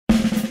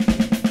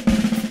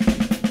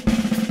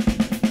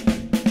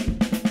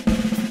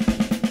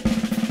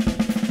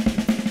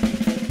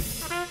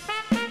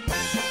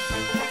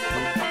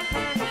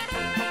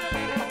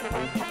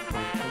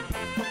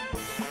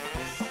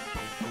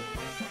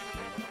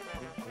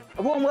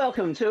A warm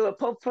welcome to A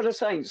Podful of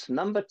Saints,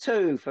 number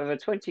 2 for the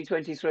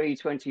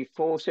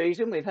 2023-24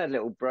 season. We've had a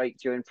little break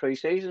during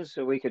pre-season,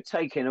 so we could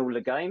take in all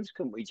the games,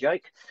 couldn't we,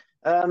 Jake?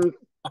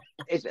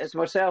 It's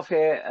myself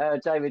here,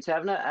 David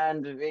Tavener,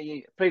 and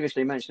the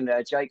previously mentioned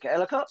Jake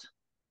Ellacott.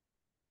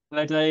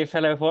 Hello, Dave.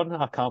 Hello, everyone.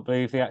 I can't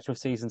believe the actual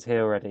season's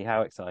here already.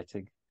 How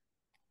exciting.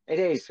 It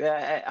is.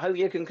 I hope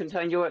you can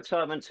contain your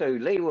excitement too.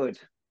 Lee Wood.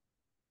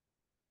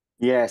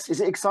 Yes.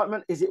 Is it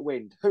excitement? Is it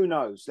wind? Who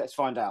knows? Let's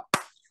find out.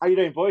 How you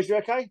doing, boys? You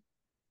okay?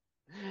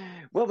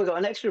 Well, we've got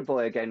an extra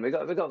boy again. We've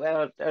got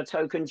our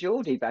token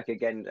Geordie back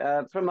again.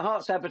 From the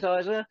Herts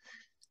Advertiser,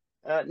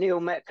 Neil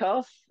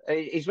Metcalfe.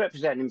 He's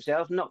representing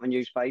himself, not the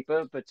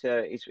newspaper, but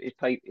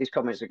his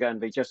comments are going to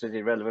be just as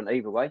irrelevant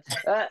either way.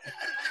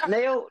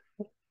 Neil,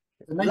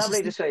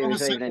 lovely to see you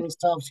this evening.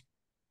 Start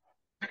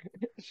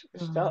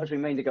as we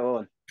mean to go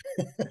on.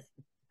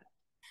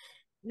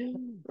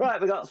 Right,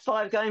 we've got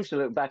 5 games to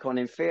look back on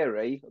in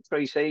theory,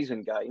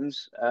 pre-season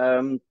games.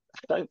 I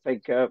don't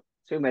think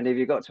too many of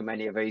you got to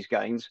many of these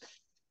games.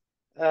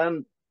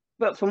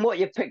 But from what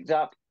you picked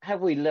up, have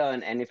we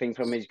learned anything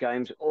from these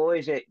games, or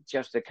is it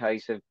just a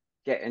case of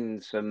getting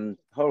some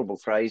horrible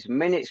phrase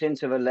minutes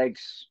into the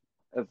legs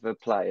of the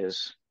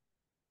players?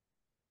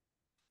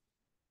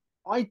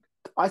 I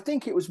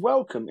think it was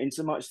welcome in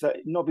so much that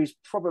Nobby's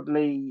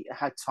probably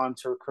had time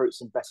to recruit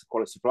some better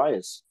quality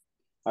players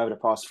over the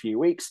past few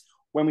weeks.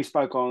 When we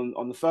spoke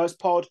on the first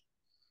pod,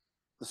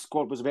 the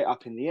squad was a bit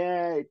up in the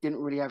air. It didn't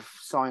really have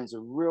signs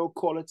of real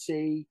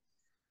quality.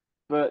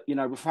 But, you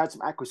know, we've had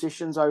some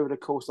acquisitions over the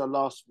course of the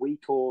last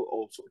week or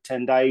sort of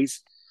 10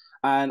 days.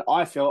 And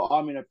I feel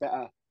I'm in a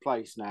better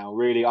place now,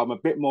 really. I'm a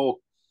bit more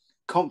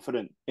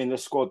confident in the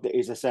squad that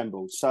is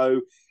assembled.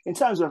 So in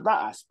terms of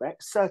that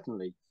aspect,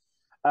 certainly.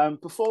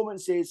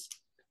 Performances,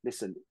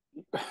 listen,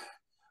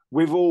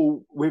 we've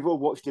all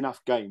watched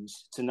enough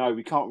games to know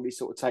we can't really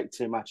sort of take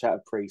too much out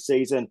of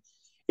pre-season.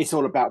 It's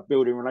all about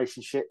building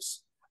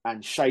relationships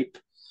and shape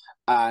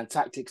and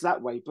tactics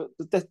that way. But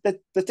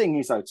the thing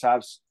is, though,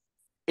 Tavs,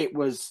 it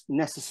was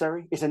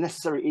necessary. It's a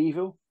necessary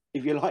evil,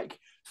 if you like,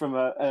 from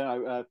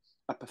a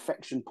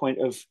perfection point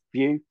of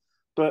view.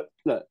 But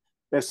look,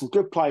 there's some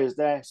good players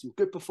there, some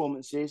good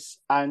performances,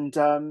 and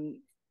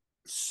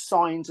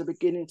signs are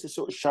beginning to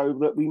sort of show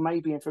that we may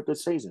be in for a good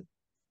season.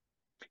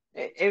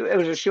 It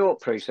was a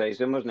short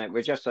pre-season, wasn't it?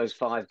 With just those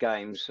 5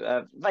 games,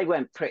 they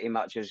went pretty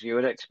much as you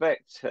would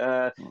expect.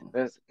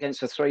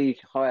 Against the 3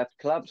 higher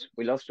clubs,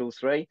 we lost all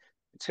 3.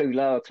 2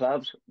 lower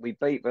clubs, we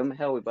beat them.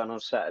 Hell, we won on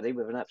Saturday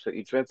with an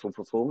absolutely dreadful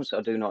performance. I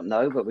do not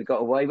know, but we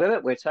got away with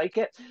it. We'll take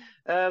it.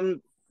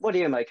 What do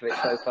you make of it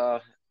so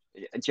far,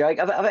 Jake?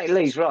 I think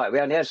Lee's right. We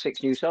only had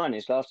 6 new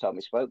signings last time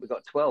we spoke. We've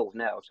got 12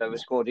 now, so the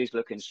squad is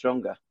looking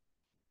stronger.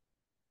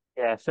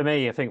 Yeah, for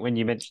me, I think when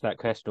you mentioned that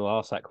question or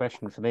asked that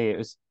question, for me, it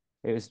was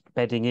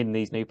bedding in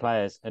these new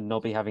players and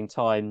Nobby having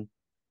time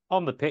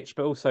on the pitch,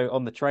 but also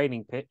on the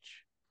training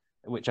pitch,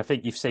 which I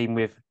think you've seen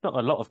with not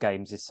a lot of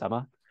games this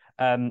summer,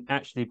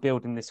 actually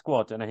building this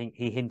squad. And I think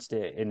he hinted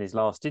it in his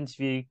last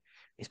interview.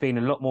 It's been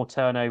a lot more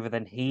turnover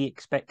than he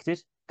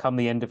expected. Come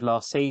the end of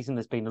last season,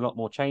 there's been a lot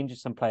more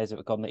changes. Some players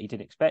have gone that he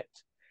didn't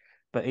expect.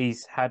 But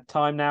he's had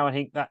time now. I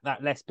think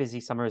that less busy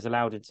summer has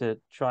allowed him to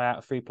try out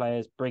a few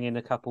players, bring in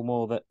a couple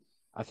more that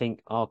I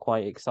think are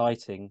quite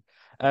exciting.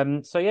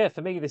 So yeah,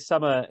 for me, this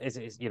summer is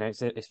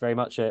it's very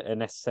much a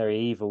necessary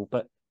evil,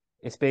 but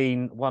it's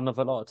been one of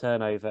a lot of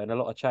turnover and a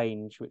lot of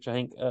change, which I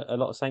think a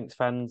lot of Saints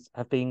fans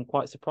have been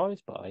quite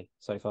surprised by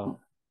so far.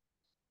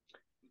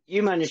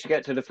 You managed to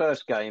get to the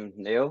first game,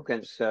 Neil,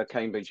 against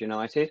Cambridge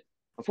United.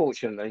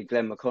 Unfortunately,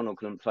 Glenn McConnell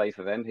couldn't play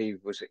for them. He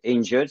was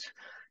injured.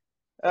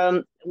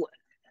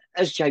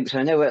 As Jake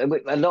said, there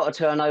were a lot of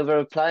turnover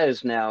of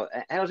players now.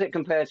 How does it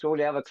compare to all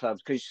the other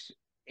clubs? Because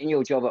in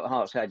your job at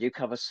Herts, you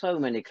cover so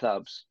many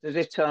clubs. Does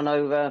this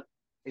turnover,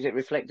 is it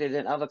reflected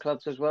in other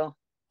clubs as well?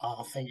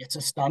 I think it's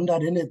a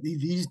standard, isn't it?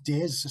 These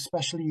days,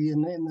 especially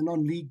in the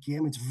non-league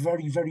game, it's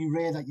very, very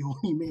rare that you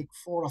only make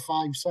 4 or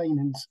 5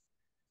 signings.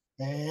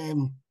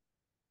 And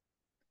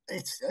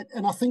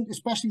I think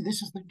especially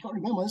this is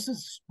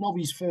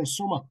Nobby's first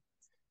summer.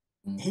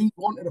 He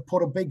wanted to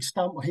put a big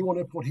stamp. He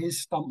wanted to put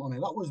his stamp on it.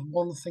 That was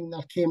one thing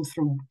that came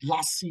through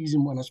last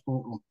season when I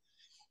spoke to him.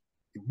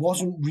 It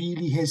wasn't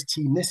really his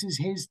team. This is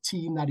his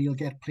team that he'll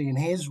get playing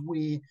his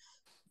way,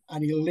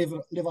 and he'll live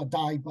or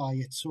die by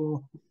it.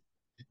 So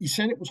he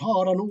said it was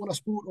hard. I know when I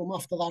spoke to him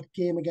after that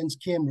game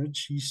against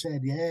Cambridge, he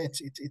said, yeah,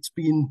 it's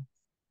been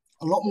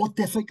a lot more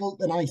difficult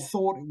than I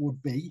thought it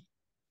would be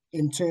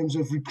in terms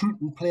of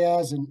recruiting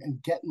players and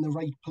getting the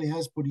right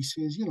players. But he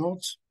says,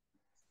 it's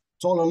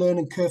all a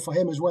learning curve for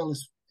him as well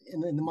as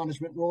in the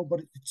management role.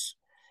 But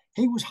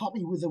he was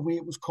happy with the way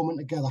it was coming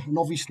together. And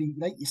obviously,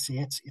 like you say,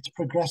 it's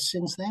progressed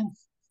since then.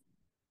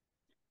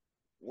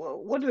 Well,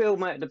 what do we all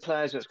make of the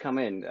players that's come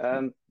in?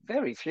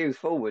 Very few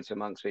forwards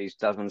amongst these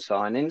dozen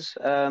signings.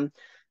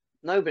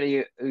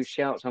 Nobody who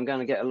shouts, I'm going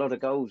to get a lot of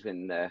goals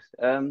in there.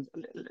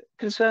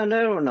 Concern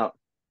there or not?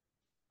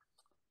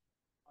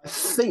 I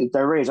think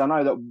there is. I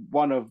know that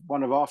one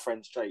of our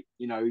friends, Jake,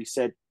 he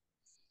said,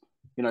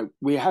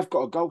 we have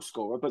got a goal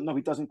scorer, but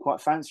Nobby doesn't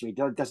quite fancy him.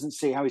 He doesn't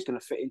see how he's going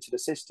to fit into the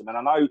system. And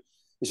I know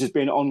this has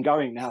been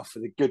ongoing now for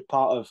the good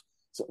part of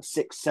sort of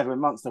 6-7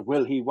 months. The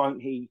will he,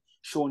 won't he,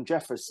 Sean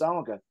Jeffers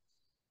saga.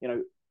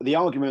 The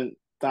argument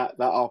that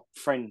our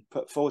friend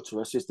put forward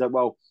to us is that,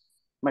 well,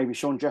 maybe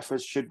Sean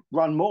Jeffers should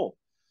run more.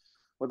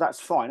 Well, that's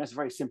fine. That's a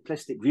very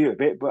simplistic view of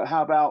it. But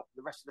how about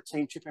the rest of the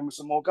team chipping with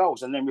some more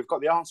goals? And then we've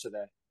got the answer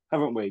there,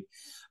 haven't we?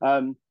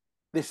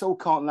 This all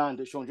can't land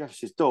at Sean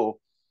Jeffers' door.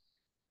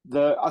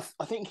 I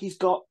think he's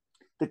got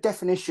the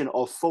definition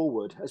of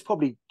forward has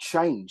probably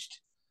changed.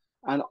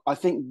 And I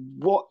think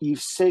what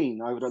you've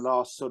seen over the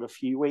last sort of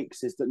few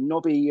weeks is that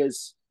Nobby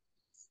has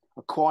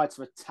acquired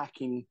some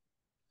attacking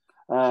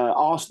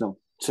Arsenal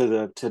to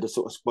the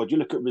sort of squad. You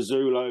look at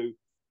Rizzulo,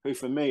 who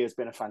for me has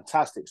been a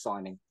fantastic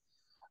signing.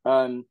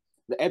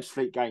 The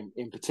Ebbsfleet game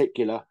in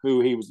particular,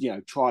 who he was,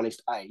 trialist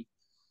A.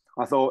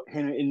 I thought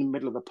him in the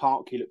middle of the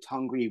park, he looked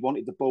hungry, he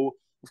wanted the ball.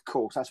 Of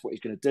course, that's what he's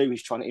going to do.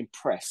 He's trying to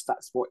impress.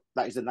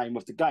 That is the name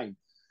of the game.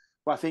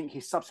 But I think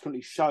he's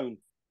subsequently shown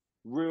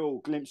real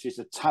glimpses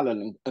of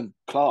talent and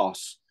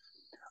class.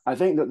 I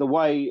think that the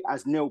way,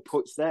 as Neil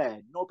puts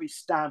there, Nobby's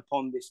stamp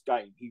on this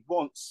game, he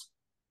wants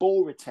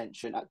ball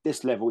retention at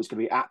this level is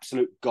going to be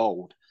absolute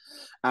gold.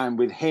 And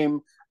with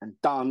him and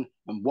Dunn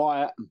and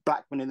Wyatt and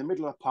Blackman in the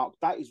middle of the park,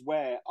 that is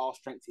where our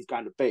strength is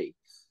going to be.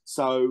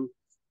 So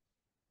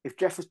if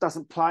Jeffers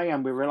doesn't play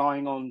and we're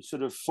relying on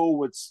sort of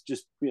forwards,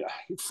 just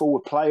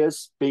forward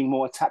players being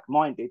more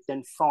attack-minded,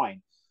 then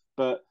fine.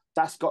 But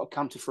that's got to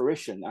come to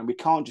fruition. And we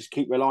can't just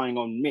keep relying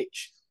on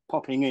Mitch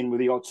popping in with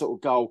the odd sort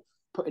of goal,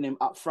 putting him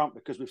up front,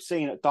 because we've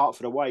seen at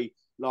Dartford away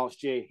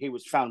last year, he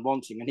was found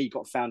wanting and he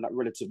got found out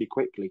relatively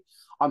quickly.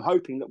 I'm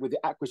hoping that with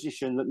the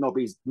acquisition that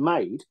Nobby's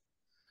made,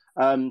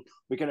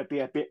 we're going to be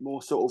a bit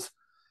more sort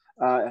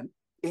of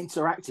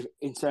interactive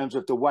in terms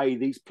of the way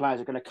these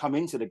players are going to come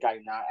into the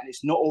game now, and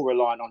it's not all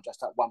relying on just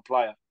that one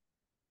player.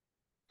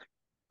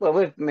 Well,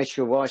 with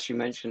Mitchell Weiss, you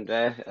mentioned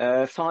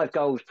there, 5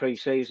 goals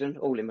pre-season,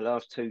 all in the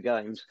last 2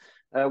 games,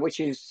 which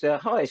is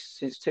highest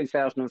since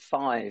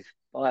 2005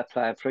 by a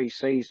player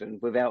pre-season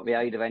without the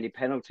aid of any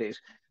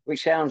penalties,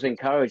 which sounds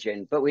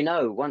encouraging. But we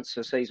know once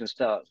the season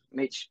starts,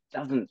 Mitch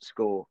doesn't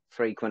score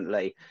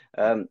frequently.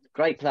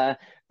 Great player,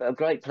 but a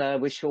great player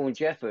with Sean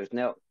Jeffers.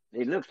 Now,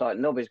 it looks like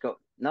Nobby's got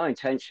no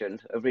intention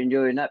of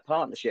renewing that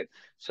partnership.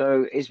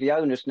 So is the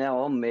onus now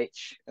on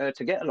Mitch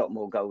to get a lot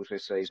more goals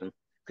this season?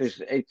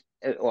 Because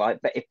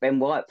if Ben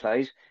White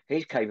plays,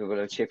 he's capable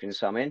of chipping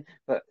some in,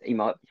 but he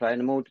might be playing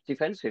a more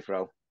defensive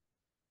role.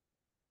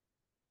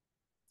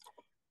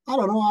 I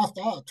don't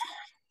know.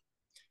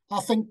 I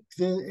think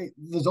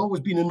there's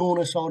always been an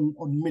onus on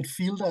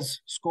midfielders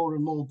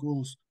scoring more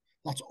goals.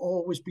 That's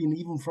always been,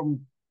 even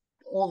from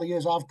all the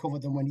years I've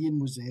covered them when Ian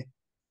was there,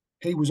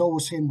 he was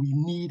always saying we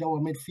need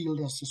our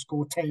midfielders to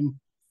score 10,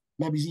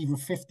 maybe even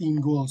 15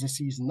 goals a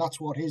season.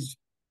 That's what his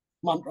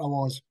mantra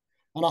was.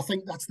 And I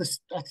think that's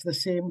the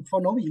same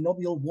for Nobby.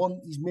 Nobby will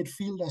want his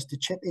midfielders to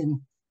chip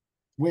in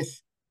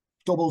with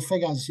double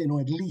figures,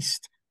 at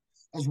least,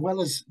 as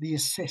well as the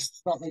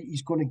assists that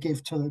he's going to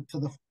give to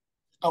the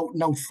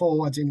out-and-out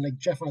forwards in like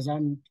Jeffers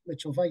and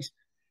Mitchell Weiss.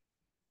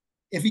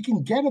 If he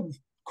can get a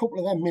couple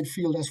of them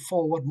midfielders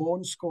forward more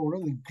and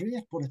scoring, then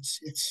great. But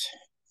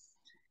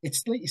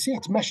it's like you say,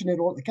 it's meshing it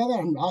all together,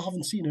 and I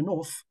haven't seen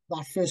enough.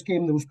 That first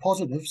game, there was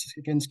positives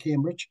against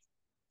Cambridge,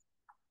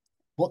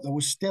 but there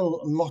was still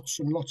lots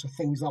and lots of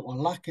things that were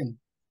lacking.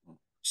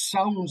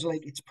 Sounds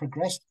like it's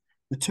progressed.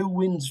 The 2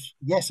 wins,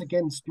 yes,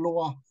 against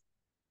lower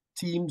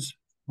teams,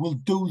 will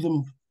do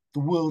them the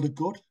world of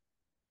good.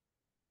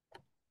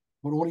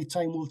 But only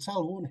time will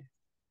tell, won't it?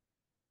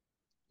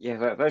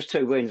 Yeah, those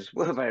 2 wins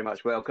were very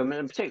much welcome,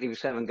 and particularly with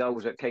 7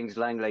 goals at Kings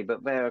Langley.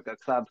 But they're a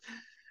club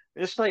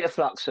in a state of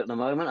flux at the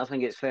moment, I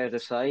think it's fair to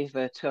say.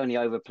 They're turning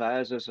over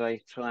players as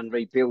they try and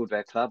rebuild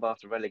their club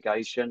after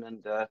relegation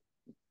and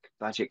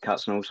budget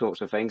cuts and all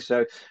sorts of things.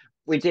 So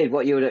we did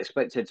what you would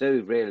expect to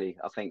do, really,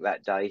 I think,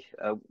 that day,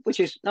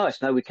 which is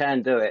nice. No, we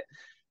can do it.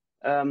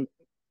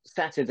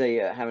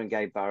 Saturday at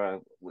Haringey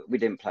Borough, we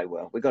didn't play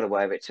well. We got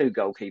away with it. 2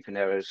 goalkeeping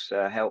errors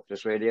helped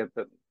us, really,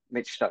 but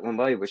Mitch stuck one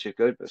way, which is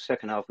good. But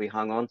second half, we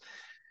hung on.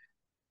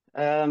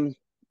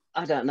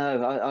 I don't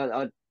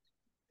know.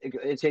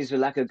 It is a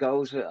lack of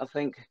goals that I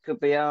think could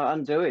be our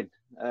undoing.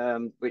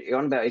 You're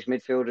on about his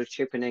midfielders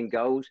chipping in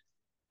goals.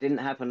 Didn't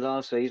happen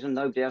last season.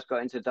 Nobody else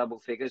got into double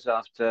figures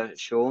after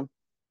Sean.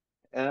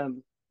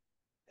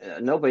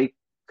 Nobody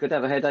could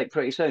have a headache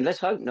pretty soon. Let's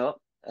hope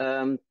not.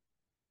 I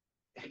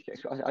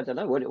don't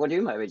know. What do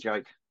you make of it,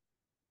 Jake?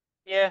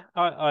 Yeah,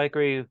 I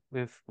agree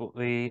with what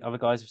the other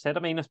guys have said.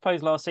 I mean, I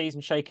suppose last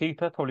season, Shea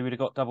Cooper probably would have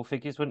got double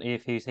figures, wouldn't he,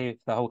 if he was here for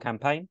the whole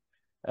campaign?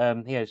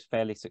 He was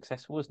fairly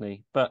successful, wasn't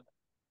he? But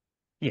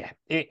yeah,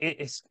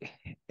 it's.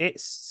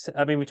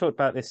 I mean, we talked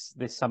about this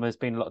summer has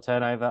been a lot of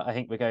turnover. I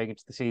think we're going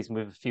into the season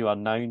with a few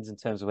unknowns in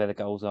terms of where the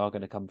goals are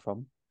going to come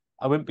from.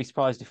 I wouldn't be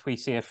surprised if we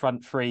see a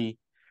front three,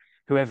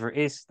 whoever it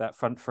is, that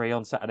front three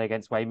on Saturday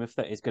against Weymouth,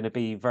 that is going to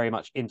be very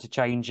much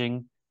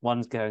interchanging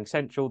One's going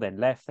central, then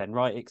left, then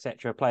right,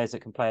 etc. Players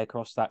that can play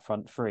across that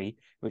front three,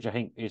 which I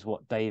think is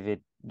what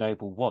David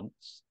Noble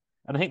wants.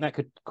 And I think that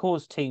could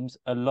cause teams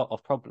a lot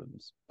of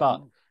problems.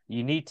 But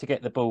you need to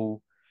get the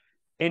ball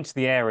into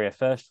the area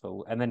first of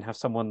all, and then have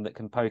someone that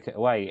can poke it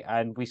away.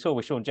 And we saw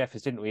with Sean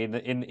Jeffers, didn't we?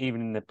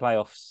 Even in the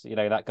playoffs,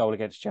 that goal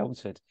against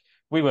Chelmsford,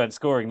 we weren't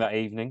scoring that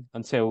evening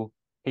until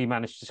he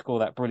managed to score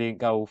that brilliant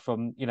goal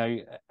from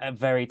a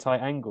very tight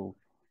angle.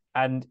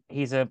 And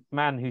he's a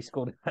man who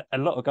scored a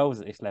lot of goals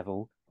at this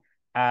level.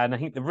 And I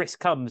think the risk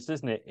comes,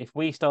 doesn't it? If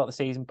we start the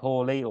season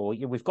poorly, or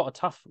we've got a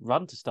tough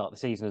run to start the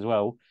season as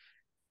well,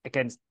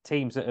 against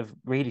teams that have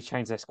really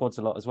changed their squads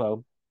a lot as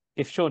well.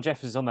 If Sean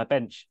Jeffers is on their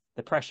bench,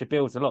 the pressure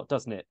builds a lot,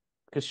 doesn't it?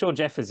 Because Sean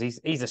Jeffers,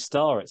 he's a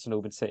star at St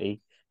Albans City.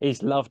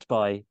 He's loved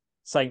by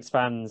Saints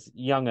fans,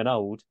 young and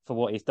old, for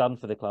what he's done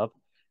for the club.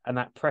 And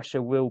that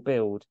pressure will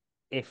build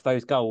if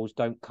those goals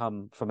don't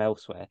come from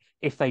elsewhere.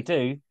 If they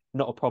do,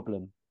 not a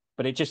problem.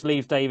 But it just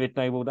leaves David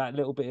Noble that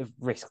little bit of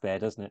risk there,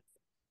 doesn't it?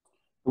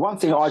 The one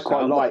thing I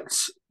quite liked,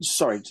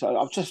 sorry,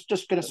 I'm just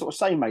going to sort of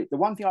say, mate, the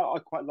one thing I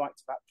quite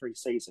liked about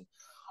pre-season,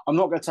 I'm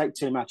not going to take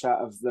too much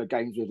out of the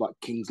games with like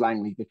Kings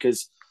Langley,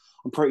 because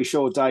I'm pretty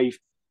sure, Dave,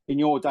 in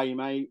your day,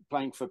 mate,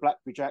 playing for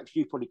Blackberry Jacks,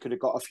 you probably could have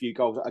got a few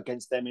goals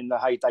against them in the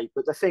heyday.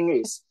 But the thing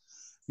is,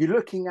 you're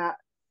looking at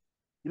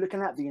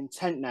the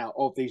intent now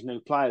of these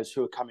new players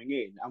who are coming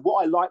in. And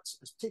what I liked,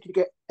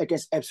 particularly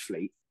against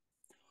Ebbsfleet,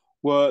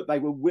 were they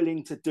were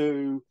willing to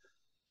do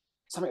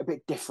something a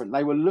bit different.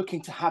 They were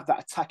looking to have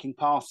that attacking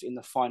pass in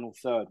the final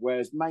third,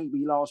 whereas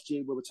maybe last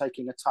year we were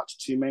taking a touch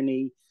too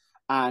many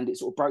and it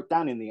sort of broke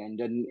down in the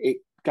end, and it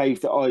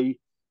gave the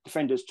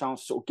defenders a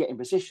chance to sort of get in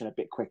position a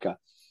bit quicker.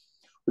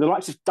 With the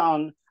likes of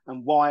Dunn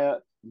and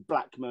Wyatt, and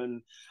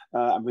Blackman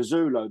and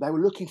Rizzulo, they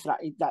were looking for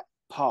that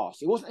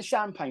pass. It wasn't a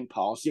champagne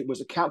pass, it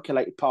was a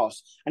calculated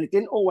pass, and it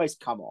didn't always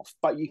come off,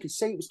 but you can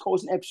see it was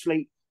causing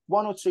Ebbsfleet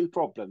one or two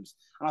problems.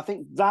 And I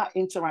think that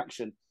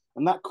interaction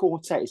and that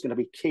quartet is going to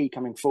be key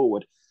coming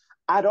forward.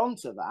 Add on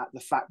to that the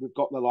fact we've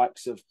got the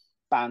likes of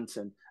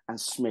Banton and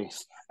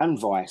Smith and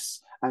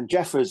Weiss and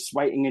Jeffers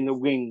waiting in the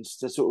wings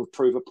to sort of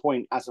prove a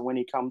point as and when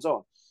he comes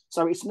on.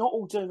 So it's not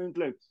all doom and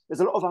gloom. There's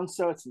a lot of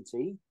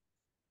uncertainty,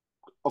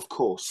 of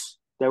course.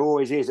 There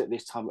always is at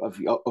this time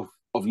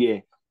of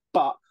year.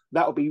 But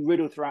that will be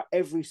riddled throughout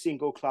every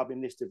single club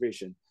in this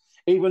division.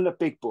 Even the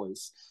big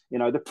boys.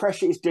 The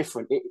pressure is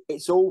different.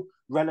 It's all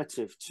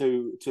relative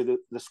to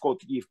the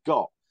squad that you've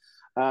got.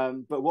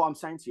 But what I'm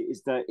saying to you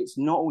is that it's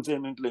not all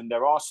doom and gloom.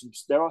 There are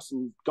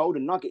some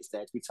golden nuggets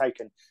there to be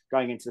taken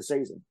going into the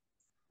season.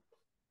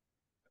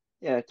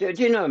 Yeah. Do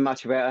you know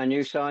much about our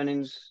new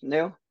signings,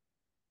 Neil?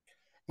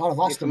 Not a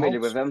vast familiar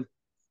amount. with them?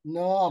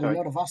 No,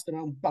 not a vast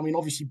amount. I mean,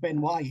 obviously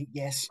Ben White,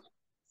 yes,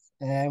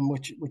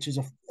 which is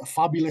a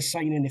fabulous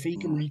signing. If he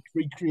can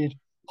recreate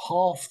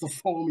half the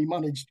form he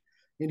managed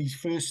in his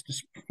first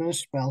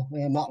spell,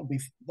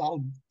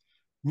 that'll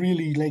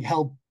really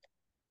help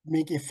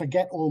make you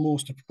forget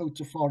almost about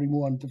Tafari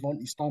Moore and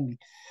Devontae Stanley.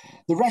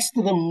 The rest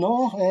of them,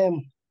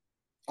 no.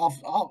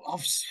 I've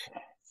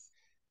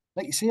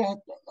like you say,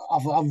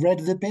 I've read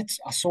the bits.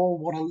 I saw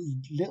what a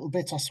little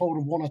bit I saw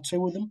of one or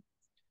two of them.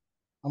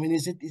 I mean,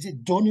 is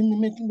it done in the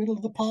middle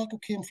of the park who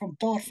came from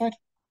Dartford?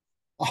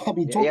 I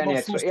mean, he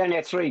only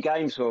had 3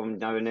 games for him,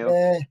 no, Neil.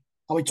 And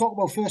we talk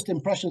about first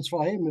impressions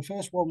for him. The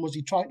first one was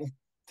he tried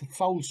to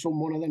foul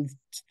someone, and then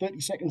 30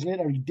 seconds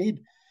later he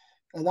did.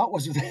 And that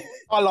was...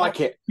 I like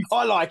it.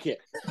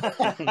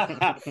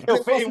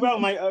 He'll fit in well,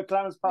 mate, at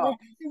Clarence Park.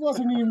 It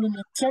wasn't even an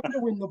attempt to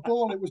win the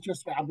ball. It was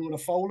just, I'm going to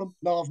foul him.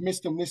 No, I've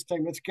missed him this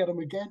time. Let's get him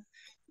again.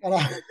 And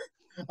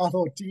I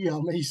thought,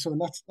 dear me, son,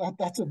 that's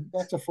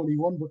a funny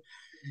one. But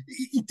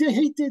he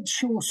did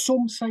show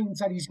some signs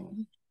that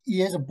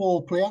he is a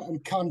ball player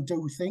and can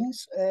do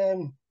things. I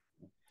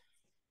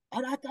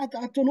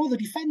don't know. The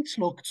defence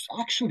looked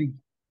actually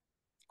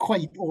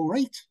quite all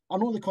right. I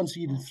know they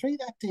conceded 3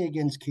 that day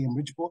against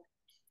Cambridge, but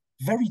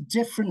very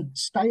different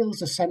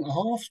styles of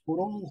centre-halves, but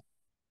all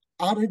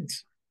added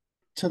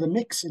to the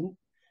mix and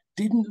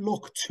didn't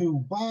look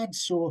too bad.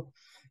 So,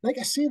 like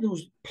I say, there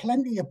was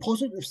plenty of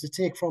positives to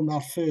take from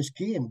that first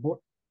game. But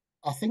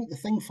I think the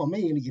thing for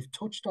me, and you've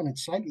touched on it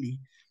slightly,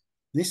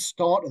 this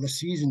start of the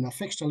season, the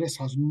fixture list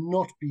has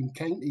not been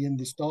kind to you in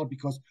the start,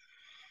 because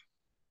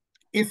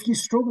if you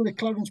struggle at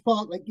Clarence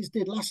Park like you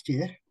did last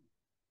year,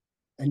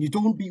 and you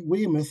don't beat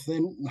Weymouth,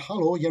 then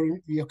hello,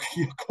 you're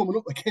coming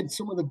up against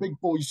some of the big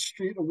boys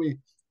straight away,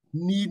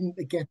 needing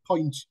to get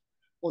points.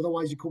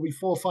 Otherwise, you could be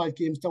 4 or 5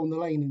 games down the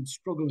line and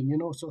struggling,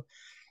 So,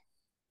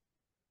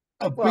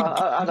 I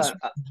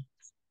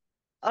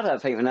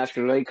don't think the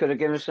National League could have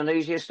given us an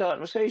easier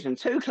start of the season.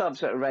 2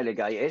 clubs that are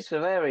relegated,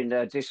 so they're in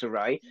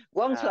disarray.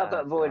 1 club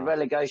that avoided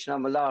relegation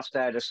on the last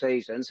day of the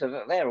season, so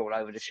that they're all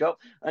over the shop.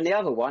 And the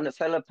other one that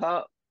fell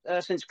apart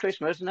since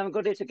Christmas and haven't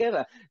got it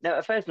together. Now,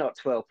 if there's not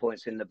 12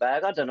 points in the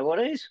bag, I don't know what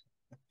is.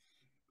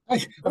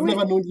 I've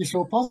never known you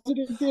so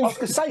positive, Dave. I was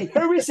going to say,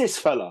 who is this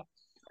fella?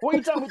 What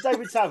have you done with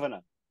David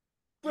Tavener?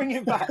 Bring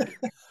him back.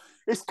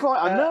 It's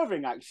quite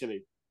unnerving,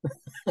 actually.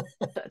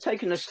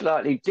 Taking a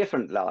slightly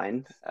different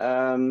line,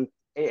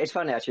 it's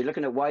funny actually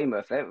looking at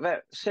Weymouth.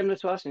 They're similar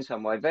to us in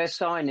some way. Their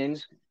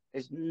signings,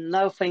 there's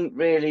nothing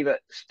really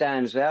that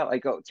stands out. They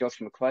got Josh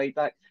McQuaid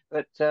back,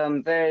 but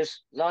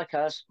there's like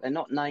us, they're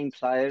not named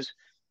players.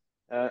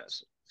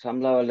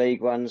 Some lower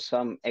league ones,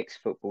 some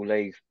ex-football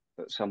league,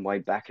 but some way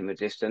back in the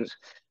distance.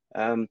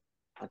 I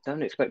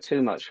don't expect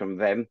too much from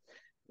them,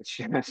 which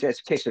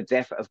is kiss of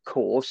death, of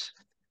course.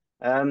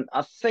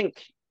 I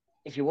think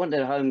if you wanted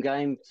a home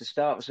game to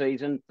start the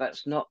season,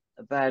 that's not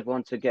a bad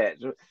one to get.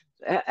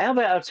 How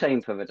about our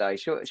team for the day?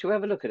 Shall we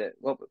have a look at it?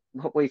 What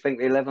we think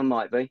the 11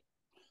 might be?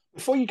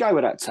 Before you go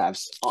with that,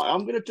 Tavs,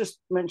 I'm going to just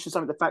mention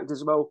some of the factors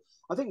as well.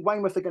 I think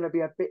Weymouth are going to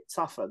be a bit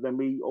tougher than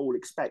we all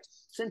expect,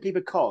 simply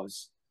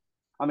because,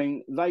 I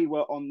mean, they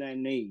were on their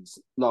knees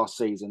last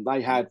season.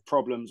 They had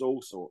problems,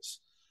 all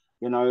sorts,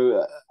 you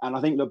know, and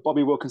I think that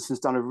Bobby Wilkinson's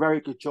done a very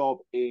good job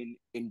in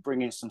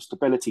bringing some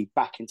stability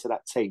back into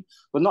that team.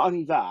 But not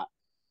only that,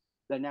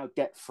 they're now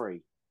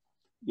debt-free.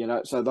 You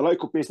know, so the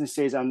local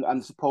businesses and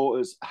the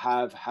supporters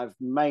have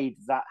made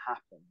that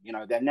happen. You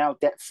know, they're now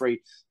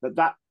debt-free, but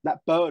that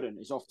burden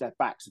is off their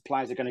backs. The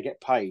players are going to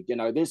get paid. You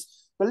know, there's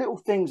the little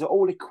things that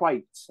all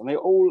equate and they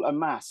all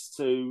amass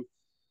to,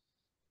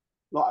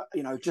 like,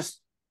 you know, just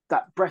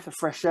that breath of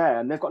fresh air,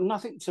 and they've got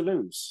nothing to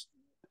lose.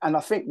 And I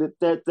think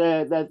that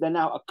they're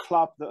now a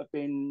club that have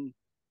been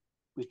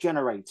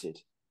regenerated,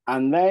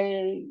 and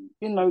they,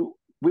 you know,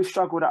 we've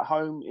struggled at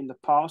home in the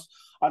past.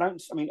 I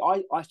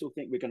still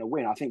think we're going to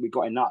win. I think we've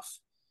got enough.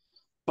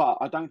 But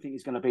I don't think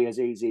it's going to be as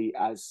easy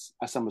as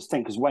some of us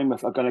think, because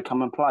Weymouth are going to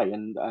come and play,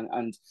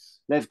 and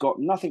they've got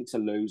nothing to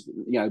lose.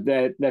 You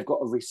know, they've got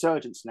a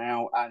resurgence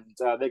now, and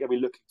they're going to be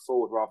looking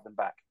forward rather than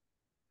back.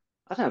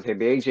 I don't think it'd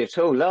be easy at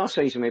all. Last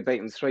season, we beat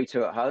them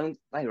 3-2 at home.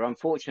 They were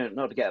unfortunate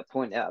not to get a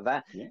point out of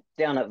that. Yeah.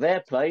 Down at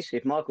their place,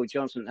 if Michael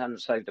Johnson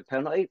hadn't saved a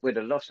penalty, we'd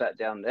have lost that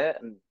down there,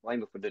 and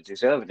Weymouth would have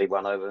deservedly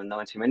won over the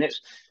 90 minutes.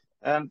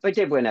 They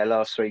did win their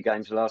last 3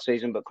 games last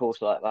season, but of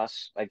course, like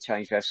us, they've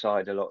changed their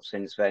side a lot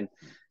since then.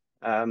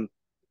 I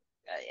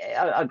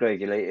agree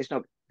with you, Lee. It's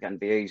not going to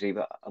be easy,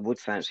 but I would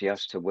fancy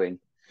us to win.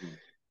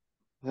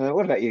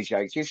 What about you,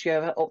 Jake? Do you share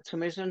that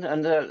optimism?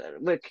 And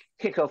we'll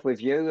kick off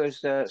with you as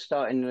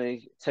starting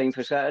the team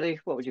for Saturday.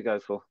 What would you go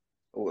for?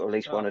 Or at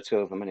least one or two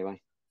of them,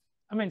 anyway.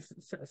 I mean,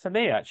 for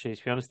me, actually,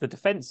 to be honest, the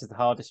defence is the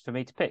hardest for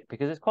me to pick,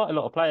 because there's quite a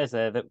lot of players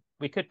there that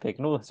we could pick,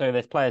 and also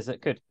there's players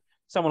that could.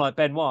 Someone like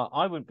Ben White,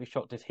 I wouldn't be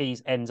shocked if he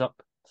ends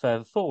up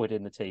further forward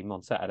in the team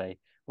on Saturday.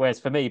 Whereas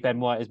for me, Ben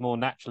White is more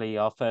naturally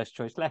our first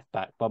choice left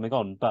back, bombing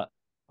on, but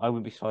I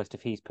wouldn't be surprised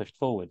if he's pushed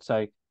forward.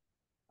 So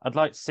I'd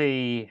like to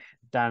see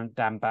Dan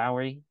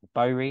Bowery,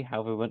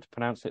 however we want to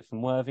pronounce it,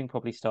 from Worthing,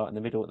 probably start in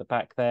the middle at the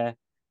back there. I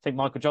think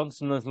Michael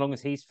Johnson, as long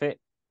as he's fit,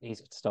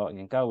 he's starting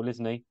in goal,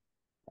 isn't he?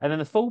 And then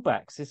the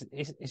fullbacks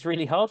is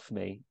really hard for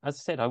me. As I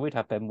said, I would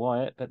have Ben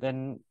Wyatt, but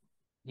then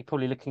you're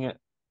probably looking at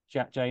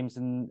Jack James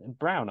and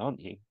Brown, aren't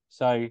you?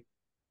 So,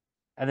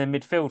 and then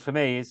midfield for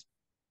me is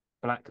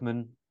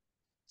Blackman,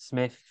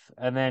 Smith,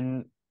 and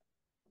then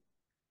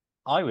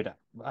I'd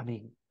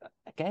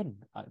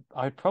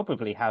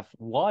probably have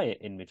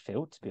Wyatt in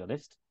midfield, to be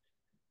honest.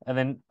 And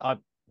then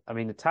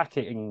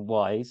attacking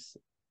wise,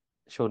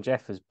 Sean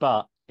Jeffers,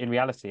 but in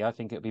reality, I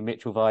think it would be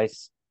Mitchell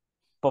Weiss,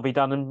 Bobby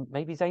Dunn, and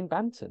maybe Zane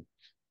Banton.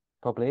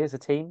 Probably as a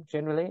team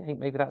generally. I think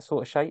maybe that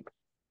sort of shape.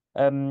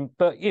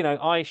 But you know,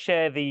 I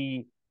share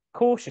the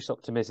cautious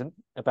optimism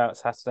about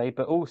Saturday,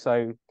 but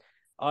also,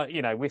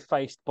 we've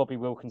faced Bobby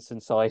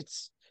Wilkinson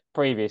sides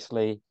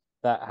previously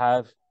that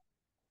have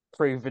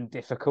proven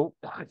difficult,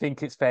 I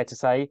think it's fair to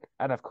say,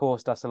 and have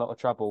caused us a lot of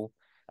trouble.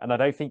 And I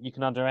don't think you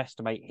can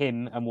underestimate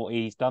him and what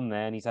he's done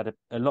there. And he's had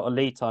a lot of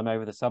lead time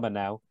over the summer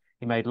now.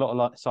 He made a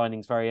lot of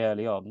signings very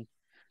early on,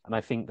 and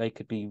I think they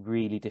could be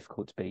really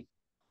difficult to beat.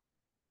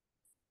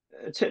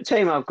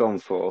 Team I've gone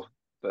for,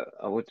 but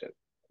I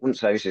wouldn't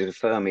say this is a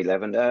firm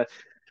 11.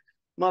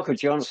 Michael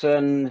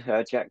Johnson,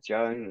 Jack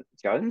James,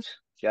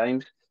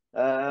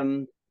 Sam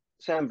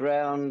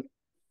Brown,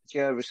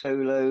 Joe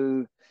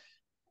Rasulu,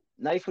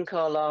 Nathan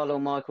Carlisle, or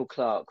Michael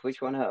Clark.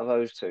 Which one out of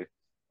those two?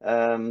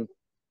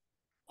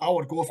 I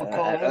would go for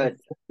Carlisle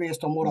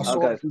based on what I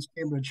saw against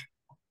Cambridge.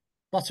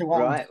 That's who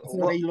I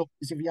thought he looked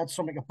as if he had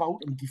something about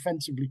him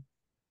defensively.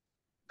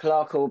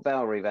 Clark or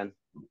Bowery then?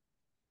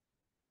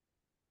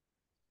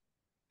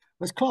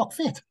 Was Clark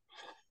fit?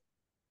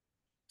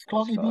 Is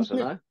Clarky been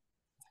fit?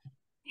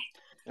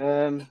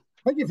 I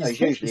think if he's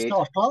fit,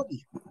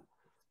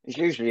 he's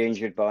usually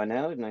injured by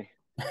now, isn't he?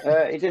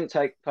 He didn't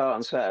take part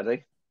on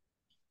Saturday.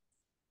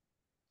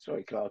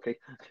 Sorry, Clarky.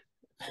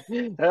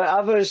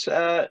 Others,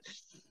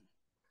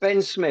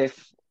 Ben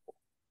Smith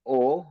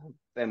or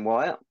Ben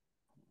Wyatt,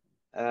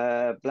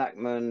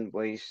 Blackman,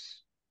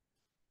 Weiss,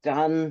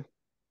 Dunn,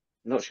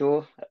 not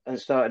sure, and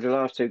started the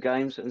last 2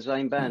 games, and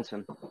Zane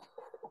Banton.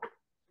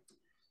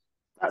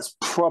 That's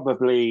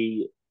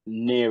probably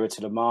nearer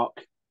to the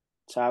mark,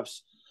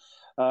 Tabs.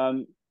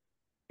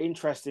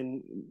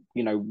 Interesting,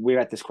 we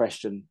had this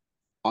question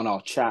on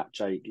our chat,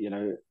 Jake,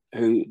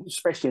 who,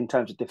 especially in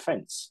terms of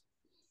defence,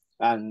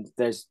 and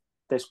there's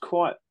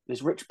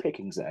there's rich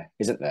pickings there,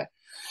 isn't there?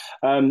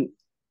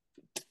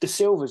 De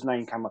Silva's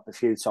name came up a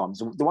few times.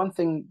 The one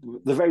thing,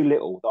 the very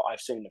little that I've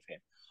seen of him,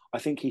 I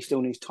think he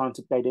still needs time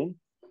to bed in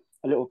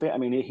a little bit. I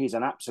mean, he's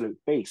an absolute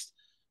beast,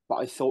 but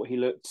I thought he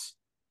looked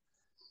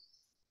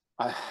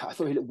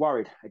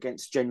worried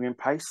against genuine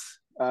pace,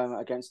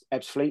 against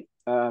Ebbsfleet,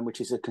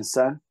 which is a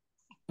concern.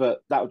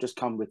 But that will just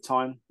come with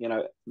time. You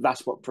know,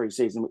 that's what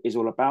pre-season is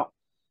all about,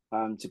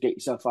 to get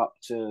yourself up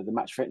to the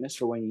match fitness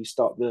for when you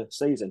start the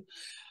season.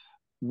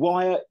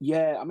 Wyatt,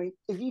 yeah, I mean,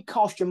 if you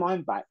cast your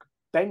mind back,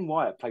 Ben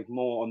Wyatt played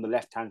more on the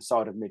left-hand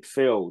side of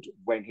midfield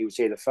when he was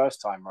here the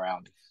first time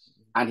around,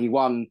 and he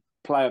won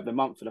Player of the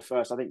Month for the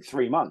first, I think,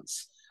 3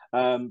 months.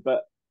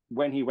 But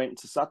when he went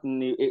to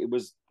Sutton, it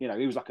was, you know,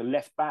 he was like a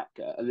left back,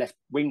 a left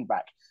wing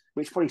back,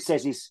 which probably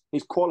says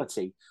his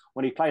quality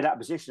when he played that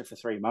position for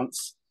 3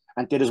 months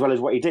and did as well as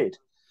what he did.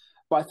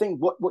 But I think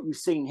what you've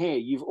seen here,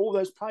 you've all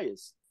those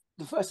players,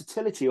 the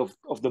versatility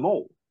of them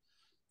all.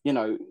 You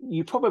know,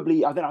 you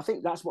probably, I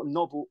think that's what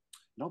Noble,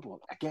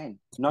 I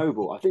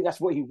think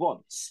that's what he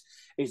wants,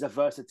 is a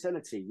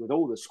versatility with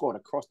all the squad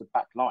across the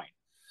back line.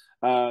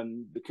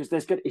 Because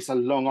it's a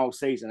long old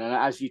season. And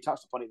as you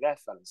touched upon it there,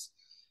 fellas,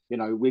 you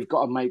know, we've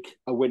got to make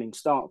a winning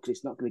start because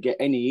it's not going to get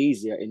any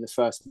easier in the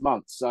first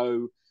month.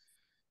 So,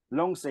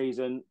 long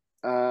season.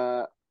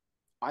 I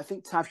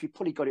think Tav, you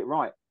probably got it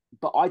right.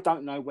 But I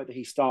don't know whether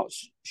he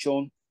starts,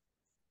 Sean.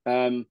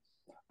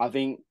 I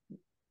think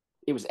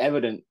it was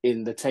evident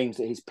in the teams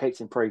that he's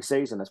picked in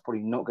pre-season. That's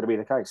probably not going to be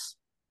the case.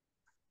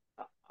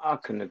 I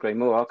couldn't agree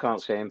more. I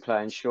can't see him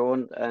playing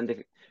Sean. And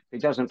if he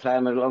doesn't play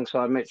him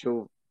alongside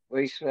Mitchell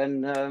Reese,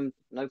 then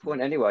no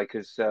point anyway,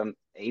 because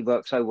he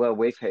works so well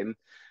with him.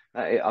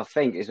 I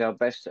think is our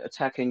best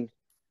attacking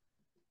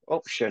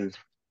option.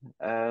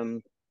 You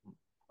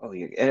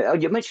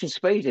mentioned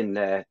speed in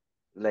there,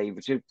 Lee,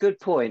 which is a good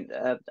point.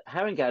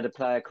 Haringey had a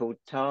player called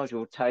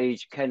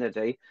Tage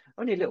Kennedy,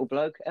 only a little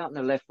bloke out in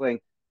the left wing.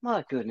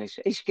 My goodness,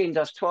 he skinned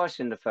us twice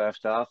in the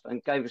first half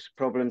and gave us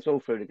problems all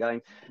through the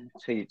game.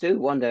 So you do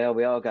wonder how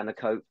we are going to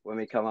cope when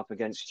we come up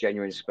against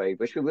genuine speed,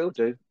 which we will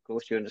do, of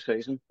course, during the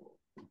season.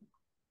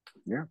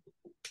 Yeah,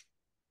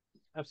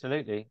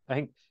 absolutely.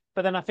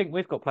 But then I think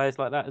we've got players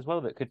like that as well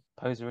that could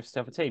pose a risk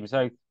to other teams.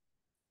 So,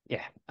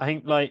 yeah, I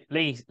think like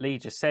Lee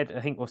just said, I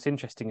think what's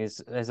interesting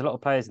is there's a lot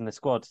of players in the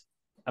squad.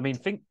 I mean,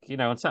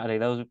 on Saturday,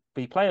 there'll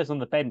be players on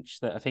the bench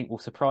that I think will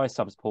surprise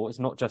some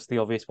supporters, not just the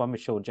obvious one with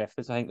Sean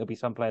Jeffers. I think there'll be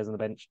some players on the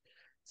bench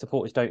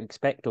supporters don't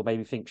expect or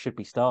maybe think should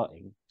be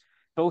starting.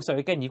 But also,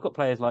 again, you've got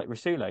players like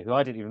Rasulo, who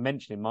I didn't even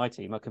mention in my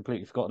team. I've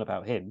completely forgotten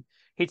about him.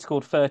 He'd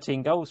scored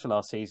 13 goals for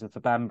last season for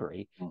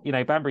Banbury. You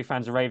know, Banbury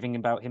fans are raving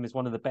about him as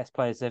one of the best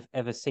players they've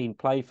ever seen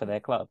play for their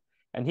club.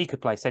 And he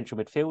could play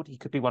central midfield. He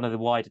could be one of the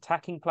wide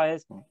attacking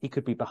players. He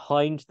could be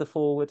behind the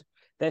forward.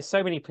 There's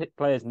so many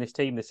players in this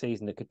team this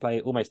season that could play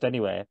almost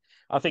anywhere.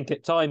 I think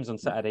at times on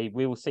Saturday,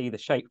 we will see the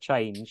shape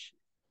change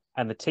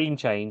and the team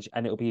change,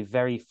 and it'll be a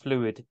very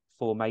fluid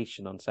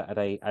formation on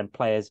Saturday and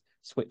players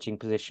switching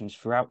positions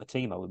throughout the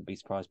team. I wouldn't be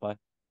surprised by.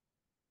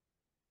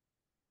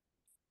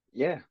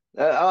 Yeah.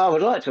 I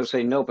would like to have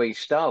seen Nobby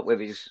start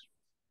with his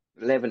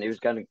 11 he was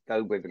going to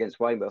go with against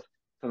Weymouth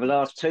for the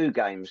last 2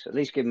 games, at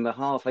least give him a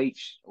half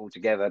each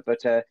altogether.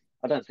 But I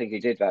don't think he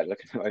did that,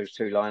 looking at those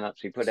 2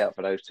 lineups he put out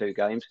for those 2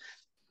 games.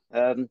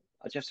 I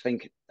just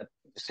think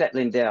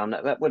settling down,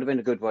 that would have been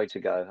a good way to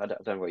go. I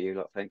don't know what you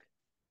lot think.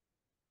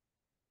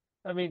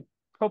 I mean,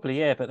 probably,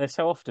 yeah, but there's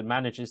so often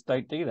managers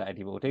don't do that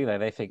anymore, do they?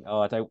 They think,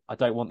 oh, I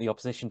don't want the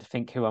opposition to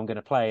think who I'm going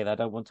to play. I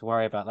don't want to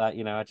worry about that.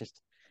 You know,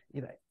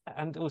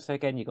 and also,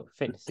 again, you've got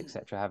fitness,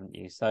 etc., haven't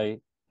you? So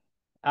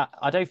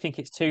I don't think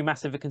it's too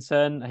massive a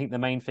concern. I think the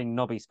main thing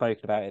Nobby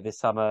spoke about it this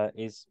summer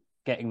is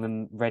getting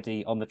them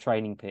ready on the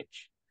training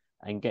pitch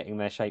and getting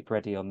their shape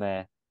ready on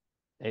there.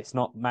 It's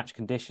not match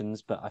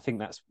conditions, but I think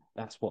that's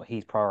what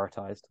he's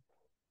prioritised.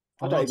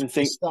 I don't even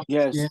think.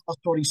 Yes, yeah, that's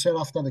what he said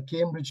after the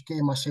Cambridge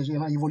game. I said, you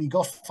know, you've only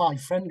got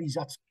 5 friendlies.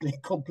 That's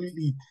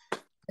completely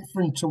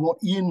different to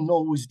what Ian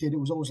always did. It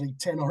was always like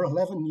 10 or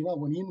 11, you know,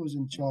 when Ian was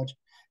in charge.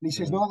 And he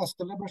says, no, that's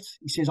deliberate.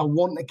 He says, I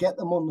want to get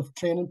them on the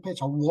training pitch.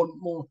 I want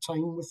more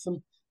time with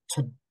them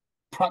to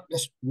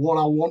practice what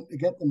I want to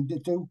get them to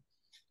do.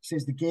 He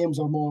says the games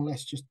are more or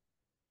less just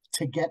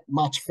to get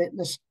match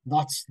fitness.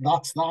 That's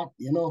that,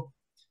 you know.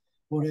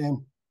 But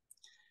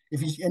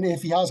if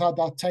he has had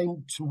that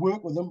time to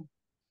work with them,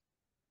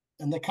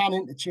 and they can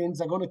interchange,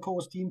 they're going to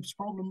cause teams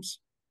problems.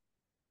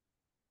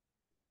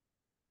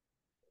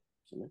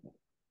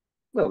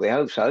 Well, we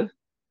hope so.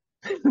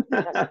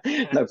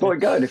 No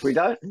point going if we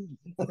don't.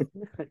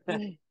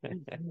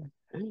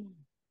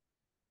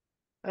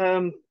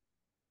 I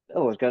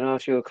was going to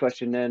ask you a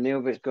question there,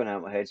 Neil, but it's gone out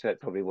of my head, so it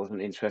probably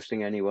wasn't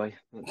interesting anyway.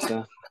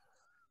 But,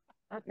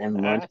 never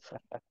mind.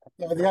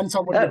 The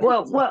answer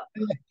well,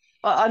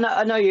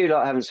 I know you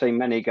lot haven't seen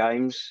many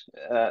games.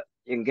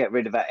 You can get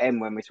rid of that M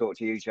when we talk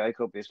to you,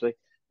 Jake, obviously.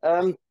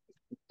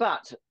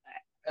 But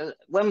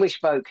when we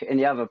spoke in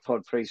the other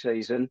pod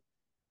pre-season,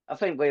 I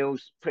think we all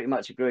pretty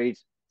much agreed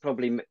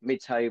probably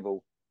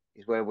mid-table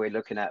is where we're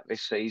looking at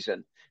this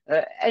season.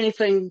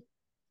 Anything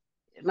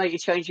make you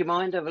change your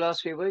mind over the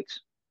last few weeks?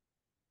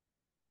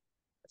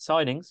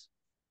 Signings.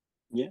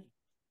 Yeah.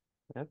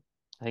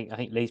 I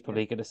think Lee's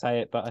probably going to say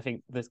it, but I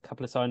think there's a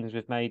couple of signings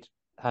we've made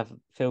have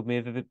filled me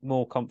with a bit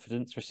more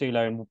confidence.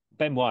 Rasulo and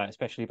Ben White,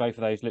 especially, both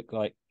of those look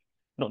like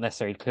not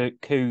necessarily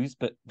coups,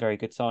 but very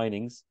good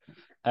signings.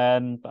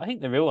 But I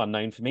think the real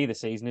unknown for me this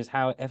season is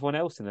how everyone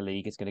else in the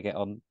league is going to get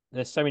on.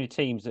 There's so many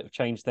teams that have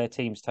changed their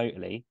teams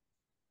totally.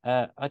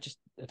 I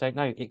don't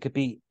know. It could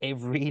be a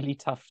really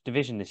tough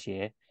division this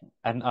year,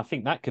 and I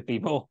think that could be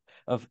more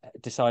of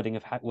deciding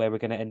of where we're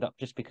going to end up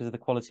just because of the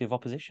quality of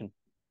opposition.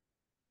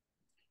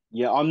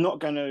 Yeah, I'm not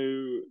going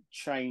to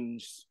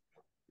change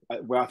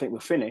where I think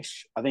we'll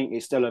finish. I think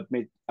it's still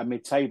a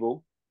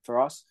mid-table for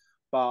us,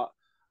 but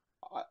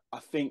I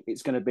think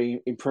it's going to be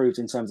improved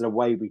in terms of the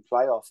way we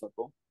play our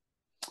football.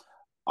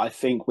 I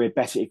think we're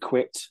better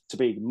equipped to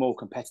be more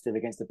competitive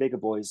against the bigger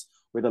boys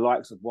with the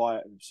likes of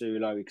Wyatt and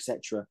Sulo,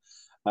 etc.,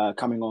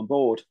 coming on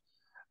board.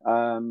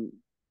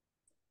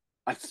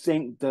 I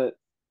think that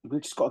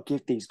we've just got to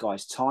give these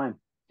guys time.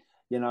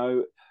 You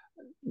know,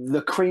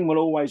 the cream will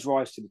always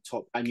rise to the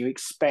top, and you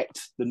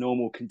expect the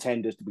normal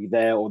contenders to be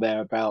there or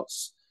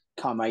thereabouts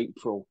come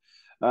April.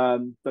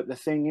 But the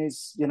thing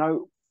is, you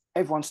know,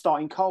 everyone's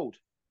starting cold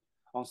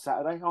on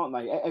Saturday, aren't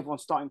they?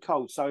 Everyone's starting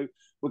cold. So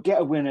we'll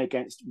get a win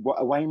against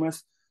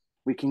Weymouth.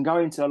 We can go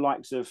into the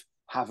likes of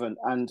Havant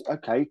and,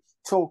 okay,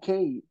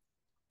 Torquay,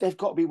 they've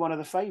got to be one of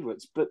the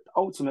favourites. But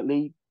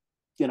ultimately,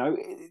 you know,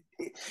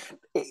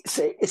 it's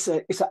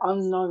an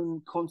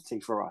unknown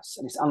quantity for us,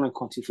 and it's an unknown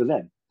quantity for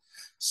them.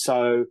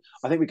 So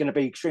I think we're going to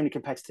be extremely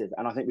competitive,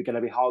 and I think we're going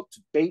to be hard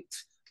to beat,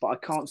 but I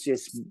can't see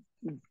us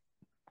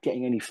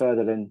getting any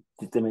further than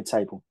the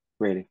mid-table,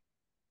 really.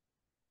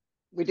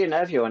 We didn't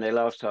have you on here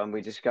last time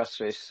we discussed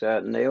this,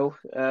 Neil.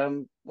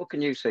 What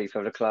can you see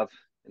for the club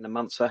in the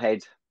months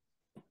ahead?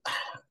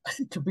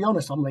 To be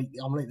honest, I'm like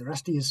the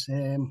rest of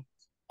you.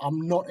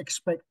 I'm not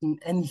expecting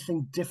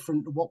anything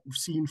different to what we've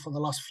seen for the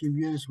last few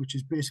years, which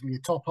is basically a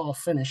top half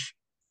finish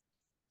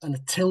and a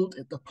tilt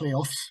at the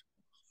playoffs,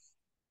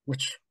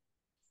 which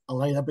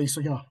I'll either be,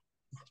 so, you know,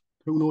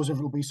 who knows if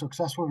it'll be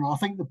successful or not. I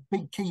think the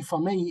big key for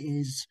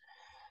me is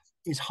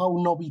how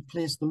Nobby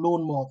plays the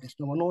loan market.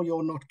 Now, I know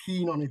you're not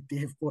keen on it,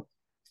 Dave, but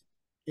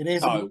it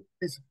is. No.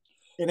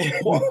 It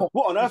is.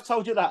 What on earth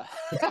told you that?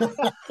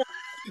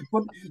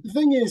 But the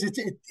thing is,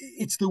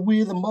 it's the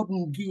way the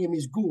modern game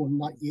is going.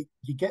 Like you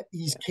get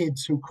these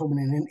kids who come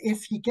in, and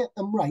if you get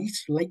them right,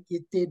 like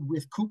you did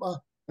with Cooper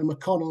and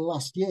McConnell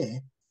last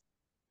year,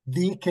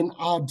 they can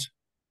add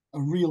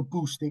a real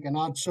boost. They can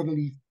add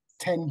suddenly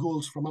 10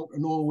 goals from out of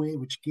Norway,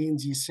 which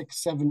gains you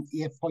 6, 7,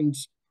 8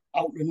 points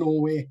out of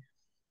Norway.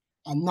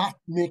 And that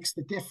makes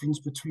the difference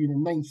between a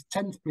 9th,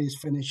 10th place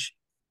finish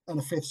and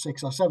a 5th,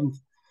 6th, or 7th.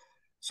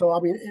 So,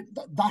 I mean,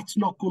 that's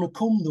not going to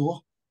come,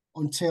 though,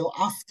 until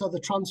after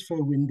the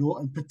transfer window,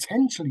 and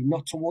potentially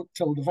not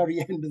till the very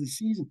end of the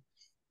season,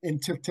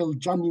 till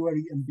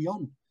January and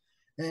beyond.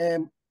 I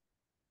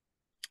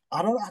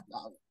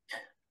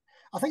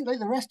think like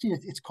the rest of you,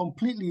 it's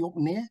completely up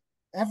in the air.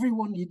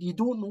 Everyone, you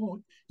don't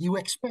know. You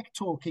expect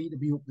Torquay to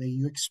be up there.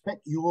 You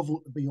expect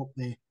Yeovil to be up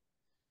there.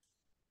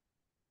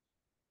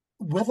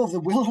 Whether they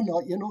will or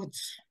not, you know,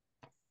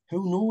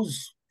 who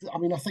knows? I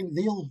mean, I think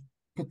they'll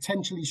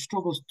potentially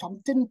struggle.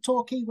 Didn't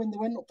Torquay, when they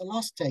went up the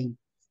last time,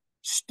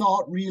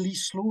 start really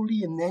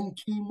slowly and then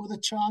came with a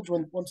charge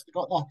once they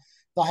got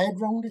the head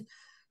round it?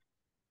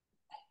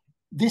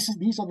 These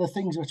are the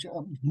things which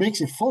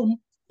makes it fun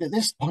at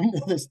this point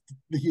of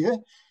the year.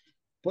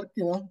 But,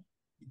 you know,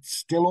 it's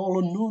still all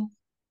unknown.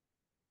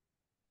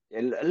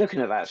 Yeah,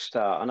 looking at that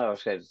start, I know I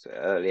said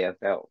earlier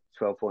about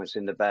 12 points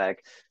in the bag,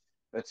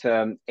 but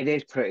it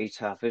is pretty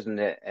tough, isn't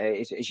it?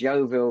 It's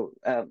Yeovil,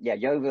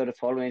 Yeovil the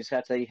following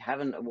Saturday,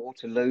 Havant at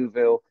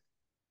Waterlooville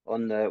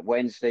on the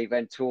Wednesday,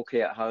 then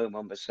Torquay at home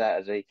on the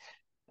Saturday,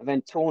 and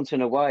then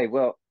Taunton away.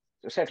 Well,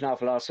 the second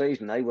half of last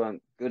season, they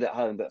weren't good at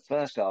home, but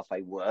first half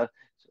they were.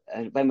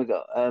 And then we've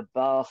got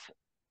Bath,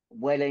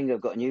 Welling,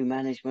 have got new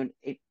management.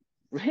 It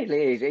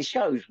really is. It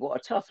shows what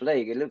a tough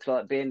league it looks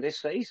like being this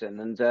season.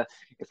 And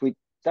if we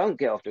don't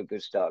get off to a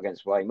good start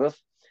against Weymouth,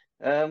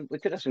 we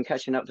could have some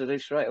catching up to do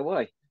straight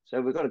away.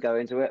 So we've got to go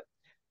into it,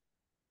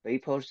 be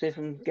positive,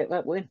 and get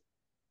that win.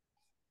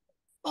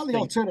 Well, the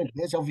alternative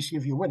is obviously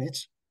if you win it,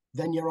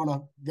 then you're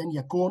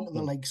going to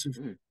the likes of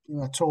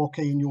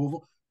Torquay and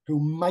Yeovil, who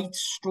might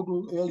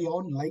struggle early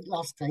on, like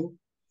last time.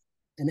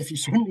 And if you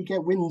suddenly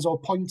get wins or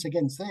points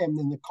against them,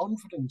 then the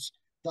confidence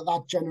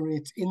that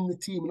generates in the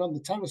team and on the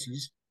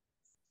terraces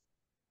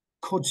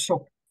could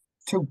suck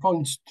 2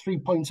 points, 3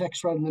 points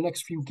extra in the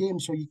next few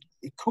games. So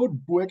it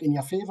could work in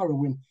your favour a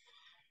win.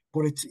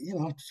 But it's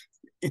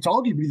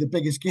arguably the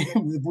biggest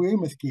game. The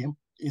Weymouth game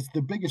is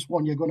the biggest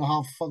one you're going to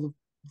have for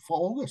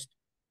August.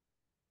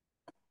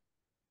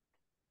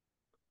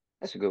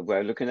 That's a good way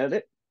of looking at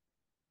it.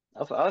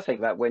 I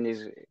think that win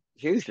is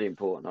hugely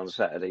important on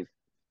Saturday.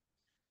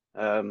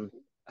 When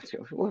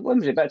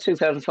was it? About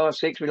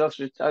 2005-06, we lost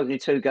only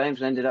 2 games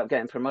and ended up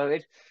getting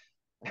promoted.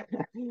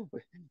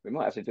 We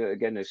might have to do it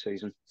again this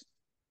season.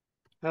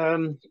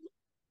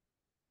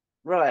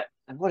 Right,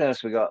 and what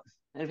else we got?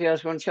 Anything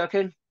else you want to chuck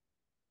in?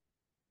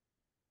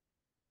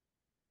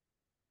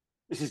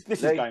 This is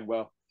Lee? going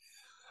well.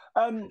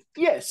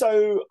 Yeah,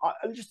 so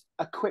just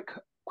a quick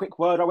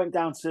word. I went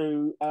down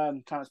to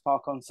Clarence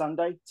Park on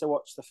Sunday to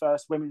watch the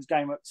first women's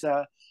game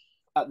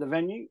at the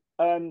venue.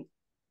 I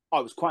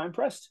was quite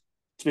impressed,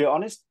 to be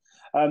honest.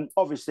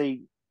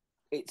 Obviously,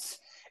 it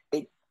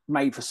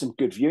made for some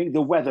good viewing.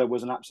 The weather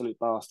was an absolute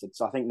bastard,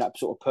 so I think that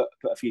sort of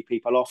put a few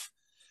people off.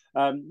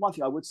 One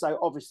thing I would say,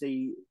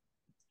 obviously,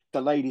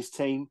 the ladies'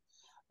 team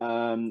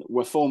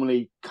were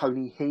formerly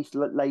Coney Heath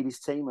ladies'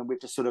 team, and we've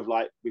just sort of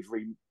like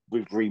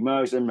we've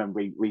remerged them and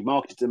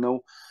remarketed them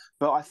all.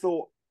 But I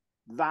thought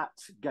that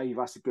gave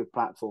us a good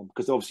platform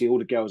because obviously all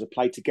the girls have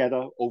played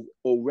together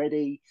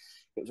already.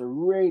 It was a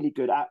really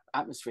good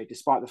atmosphere,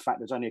 despite the fact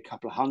there's only a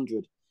couple of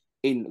hundred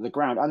in the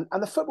ground,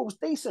 and the football was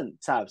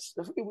decent. Tabs,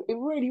 it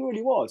really,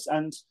 really was,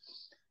 and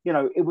you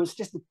know, it was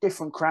just a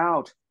different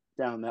crowd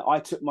down there. I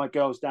took my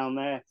girls down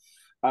there.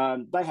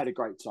 They had a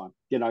great time,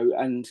 you know,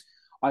 and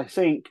I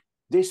think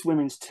this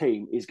women's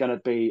team is going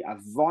to be a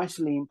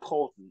vitally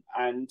important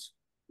and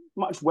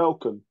much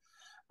welcome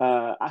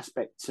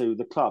aspect to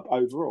the club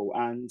overall.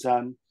 And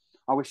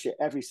I wish it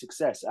every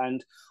success.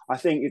 And I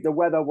think if the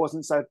weather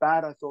wasn't so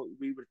bad, I thought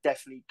we would have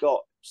definitely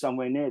got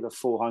somewhere near the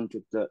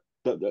 400 that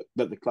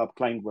the club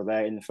claimed were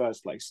there in the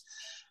first place.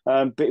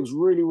 But it was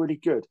really, really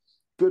good.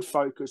 Good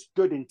focus,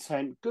 good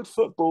intent, good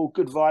football,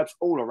 good vibes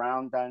all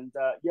around. And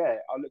yeah,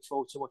 I look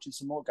forward to watching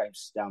some more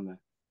games down there.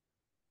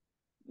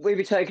 Will you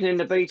be taking in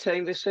the B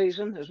team this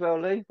season as well,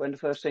 Lee, when the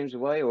first team's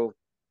away or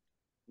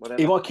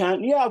whatever? If I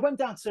can, yeah, I went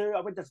down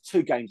to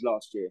 2 games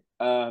last year.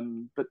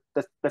 But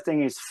the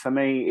thing is, for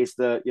me, is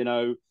that, you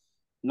know,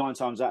 9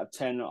 times out of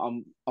 10,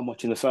 I'm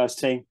watching the first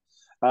team.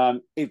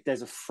 If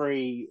there's a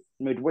free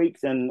midweek,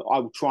 then I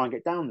will try and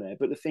get down there.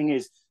 But the thing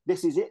is,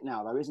 this is it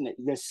now, though, isn't it?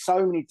 There's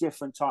so many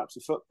different types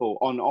of football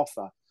on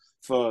offer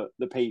for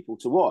the people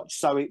to watch.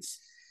 So it's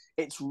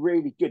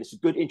really good. It's a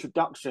good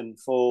introduction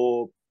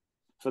for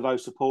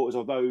those supporters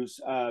or those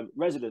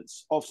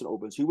residents of St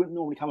Albans who wouldn't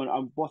normally come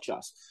and watch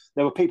us.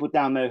 There were people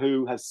down there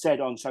who have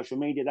said on social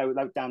media they were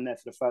down there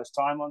for the first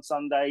time on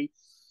Sunday.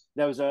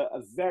 There was a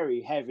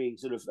very heavy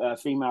sort of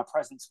female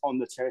presence on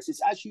the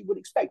terraces, as you would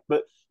expect.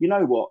 But you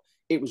know what?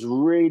 It was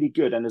really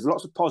good, and there's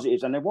lots of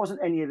positives, and there wasn't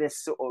any of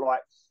this sort of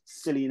like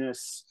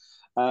silliness,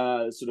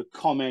 sort of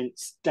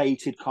comments,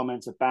 dated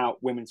comments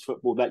about women's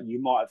football that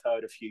you might have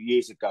heard a few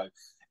years ago.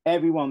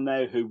 Everyone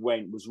there who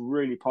went was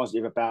really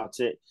positive about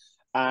it.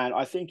 And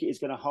I think it is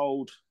going to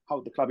hold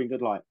the club in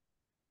good light.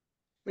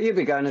 Will you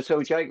be going to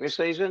all Jake this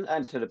season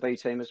and to the B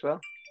team as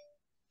well?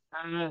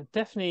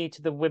 Definitely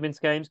to the women's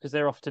games because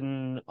they're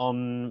often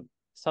on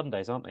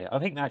Sundays, aren't they? I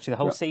think actually the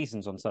whole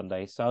season's on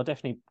Sundays, so I'll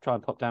definitely try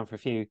and pop down for a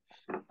few.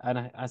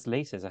 And as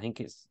Lee says, I think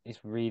it's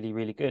really,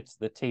 really good.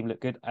 The team look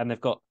good, and they've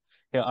got,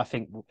 you know, I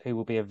think, who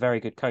will be a very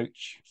good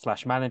coach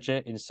 /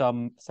 manager in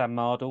Sam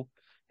Mardle,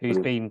 who's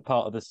been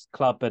part of this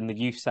club and the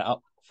youth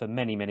setup for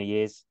many, many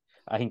years.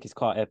 I think he's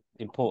quite an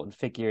important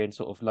figure in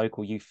sort of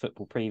local youth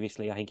football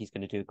previously. I think he's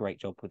going to do a great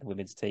job with the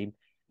women's team.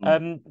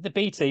 The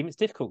B team, it's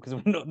difficult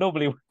because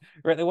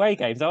we're at the away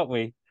games, aren't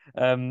we?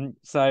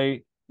 So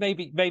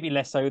maybe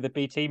less so the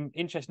B team.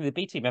 Interestingly, the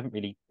B team haven't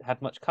really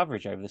had much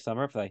coverage over the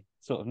summer, have they?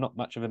 Sort of not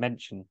much of a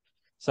mention.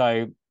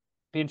 So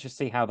be interested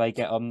to see how they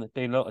get on. There's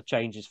been a lot of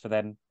changes for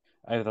them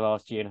over the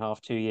last year and a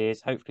half, 2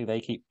 years. Hopefully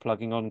they keep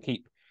plugging on,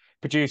 keep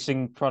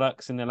producing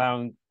products and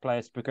allowing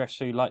players to progress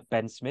through, like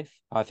Ben Smith,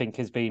 I think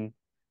has been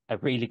a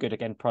really good,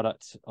 again,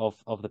 product of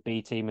the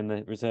B team and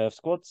the reserve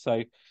squad.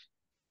 So,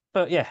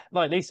 but yeah,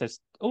 like Lee says,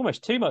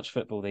 almost too much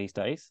football these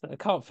days. I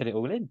can't fit it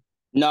all in.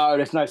 No,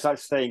 there's no such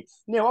thing.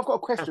 Neil, I've got a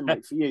question,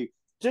 mate, for you.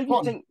 Do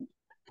you think,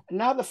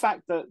 now the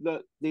fact that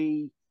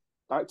the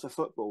director of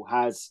football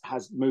has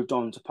moved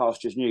on to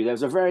pastures new, there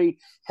was a very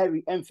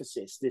heavy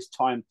emphasis this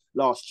time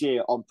last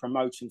year on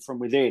promoting from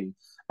within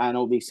and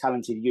all these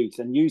talented youth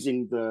and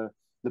using the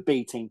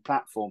B team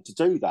platform to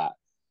do that.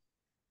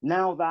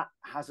 Now that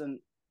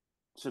hasn't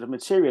sort of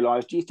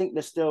materialised, do you think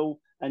there's still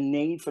a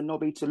need for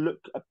Nobby to look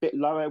a bit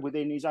lower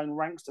within his own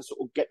ranks to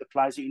sort of get the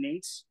players he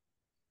needs?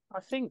 I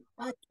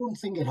don't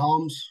think it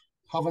harms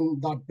having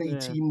that B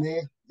team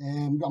there.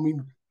 I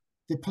mean,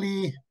 they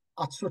play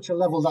at such a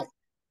level that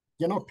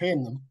you're not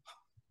paying them,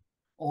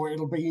 or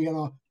it'll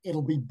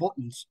be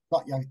buttons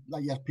that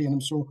you're paying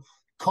them. So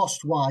the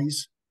cost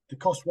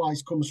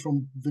wise comes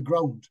from the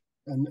ground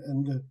and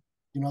the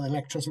the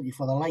electricity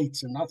for the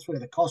lights, and that's where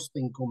the cost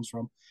thing comes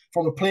from.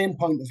 From a playing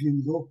point of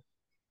view, though,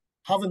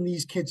 having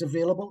these kids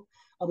available.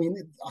 I mean,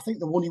 I think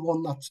the only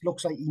one that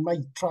looks like he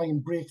might try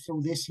and break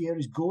through this year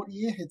is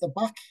Gautier at the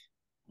back.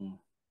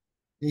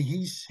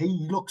 He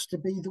looks to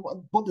be the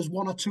one, but there's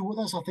one or two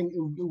others I think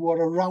who were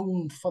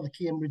around for the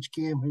Cambridge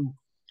game who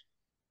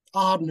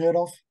I hadn't heard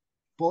of,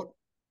 but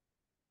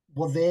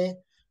were there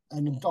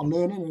and are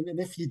learning. And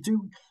if you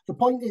do, the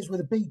point is with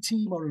a B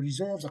team or a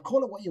reserves, I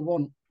call it what you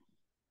want,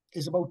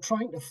 is about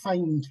trying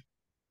to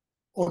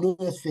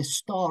unearth this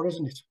star,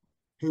 isn't it?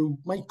 Who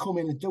might come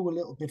in and do a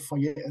little bit for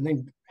you and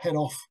then head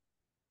off.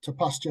 to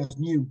pastures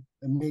new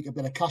and make a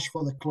bit of cash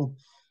for the club.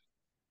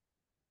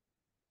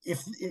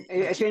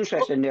 It's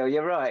interesting, Neil.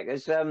 You're right.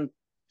 Because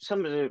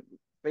some of the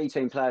B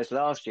team players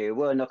last year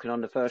were knocking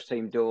on the first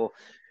team door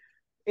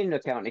in the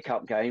County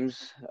Cup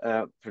games,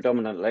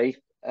 predominantly.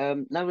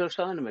 No real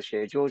sign of this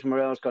year. George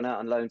Morell's gone out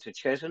on loan to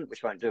Cheshunt,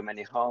 which won't do him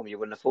any harm. You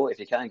wouldn't have thought if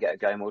you can get a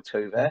game or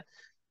two there.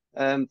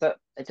 But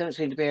there don't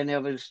seem to be any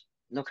others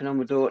knocking on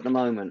the door at the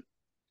moment.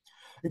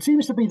 It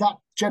seems to be that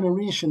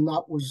generation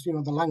that was, the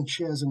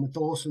Lancashires and the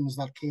Dawsons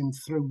that came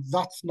through.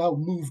 That's now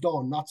moved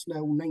on. That's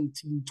now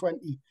 19,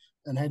 20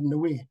 and heading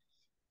away.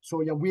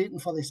 So you're waiting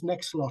for this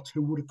next lot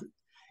who would have...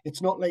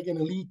 It's not like in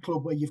a league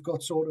club where you've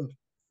got sort of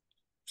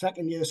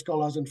second-year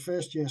scholars and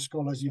first-year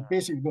scholars. You've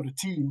basically got a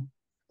team,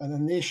 and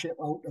then they ship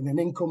out, and then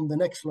in come the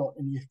next lot,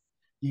 and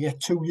you get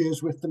 2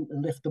 years with them to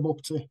lift them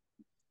up to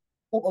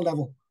upper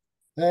level.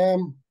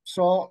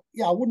 So,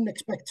 yeah, I wouldn't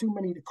expect too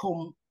many to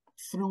come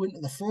through into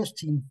the first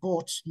team,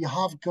 but you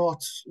have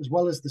got, as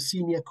well as the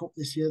Senior Cup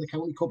this year, the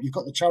County Cup, you've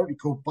got the Charity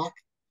Cup back.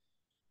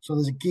 So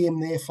there's a game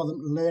there for them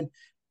to learn.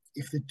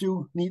 If they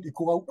do need to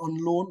go out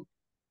on loan,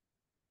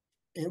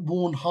 it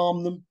won't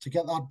harm them to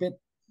get that bit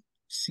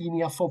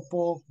senior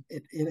football,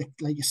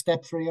 like a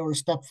step 3 or a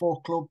step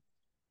 4 club.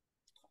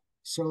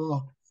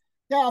 So,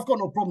 yeah, I've got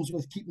no problems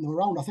with keeping them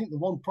around. I think the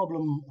one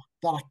problem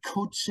that I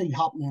could see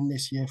happening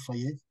this year for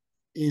you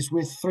is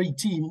with 3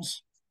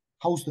 teams,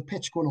 how's the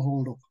pitch going to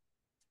hold up?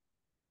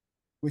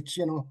 Which,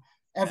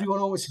 everyone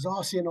always says,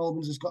 St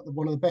Albans has got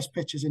one of the best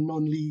pitches in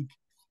non-league.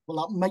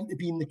 Well, that might have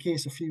been the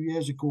case a few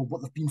years ago,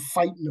 but they've been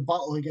fighting the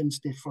battle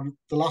against it for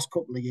the last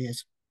couple of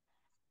years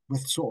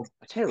with sort of...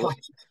 I tell you what,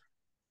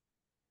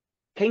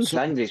 King's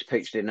Landry's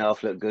pitch didn't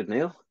half look good,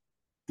 Neil.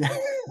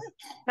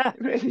 It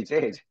really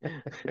did. So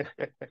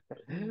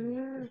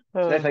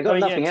if they got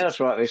nothing else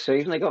right this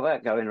season, they got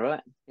that going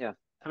right. Yeah.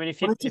 I mean,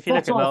 if you look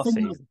at last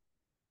season,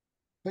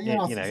 but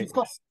if you've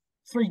got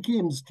 3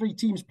 games, 3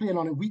 teams playing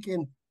on it week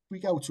in,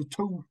 week out, so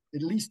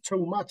at least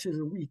 2 matches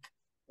a week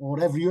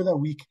or every other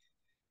week,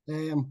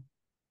 and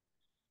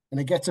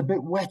it gets a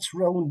bit wet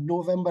around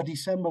November,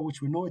 December,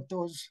 which we know it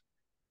does.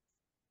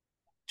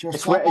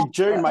 It's wet in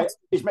June, mate.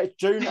 It's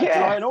June,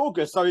 July, and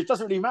August, so it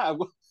doesn't really matter.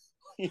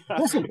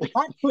 Listen,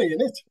 I'm playing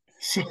it.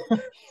 So,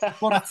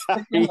 but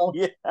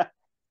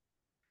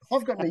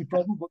I've got no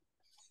problem. But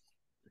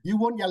you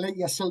want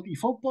your silty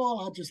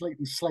football? I just like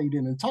to slide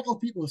in and tackle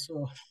people.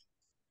 So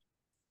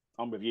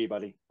I'm with you,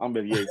 buddy. I'm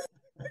with you.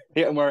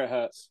 Hit them where it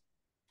hurts.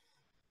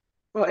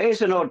 Well,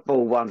 here's an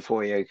oddball one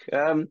for you.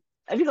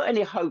 Have you got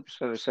any hopes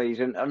for the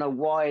season on a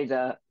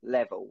wider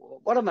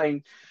level? What I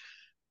mean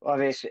by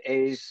this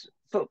is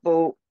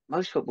football.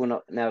 Most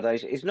football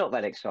nowadays is not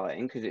that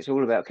exciting because it's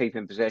all about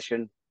keeping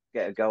possession,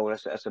 get a goal.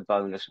 That's a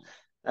bonus.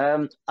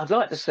 I'd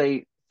like to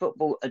see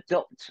football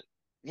adopt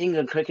the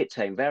England cricket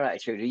team, their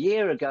attitude. A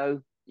year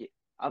ago,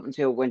 up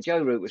until when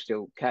Joe Root was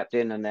still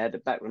captain and they had the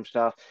backroom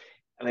staff,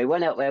 and they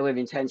went out there with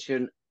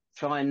intention,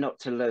 trying not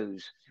to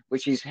lose,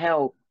 which is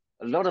how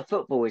a lot of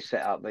football is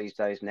set up these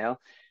days now.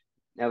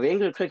 Now, the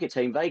England cricket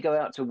team, they go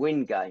out to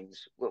win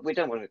games. We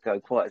don't want to go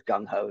quite as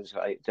gung-ho as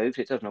they do, because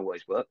it doesn't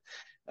always work.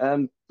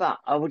 But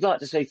I would like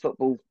to see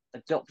football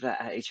adopt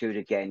that attitude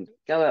again.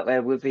 Go out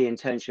there with the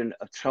intention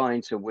of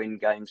trying to win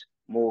games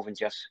more than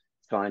just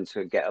trying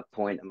to get a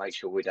point and make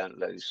sure we don't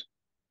lose.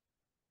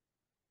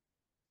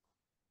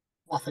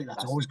 I think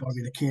that's always got to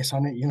be the case,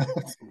 hasn't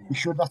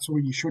it? That's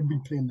where you should be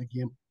playing the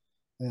game.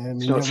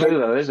 It's not true,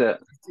 though, is it?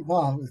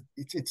 No,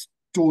 it's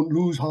don't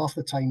lose half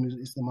the time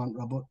is the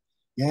mantra. But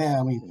yeah,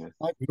 I mean,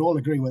 we'd all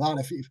agree with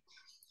that. If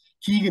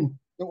Keegan,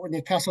 when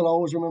Newcastle, I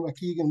always remember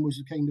Keegan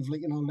was kind of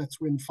like, let's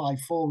win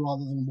 5-4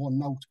 rather than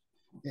 1-0.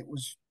 It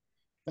was,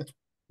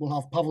 we'll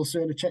have Pavel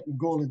Srnicek and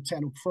goal and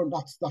 10 up front.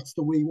 That's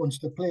the way he wants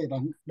to play it.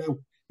 And now,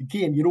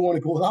 again, you don't want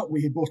to go that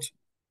way, but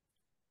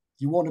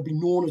you want to be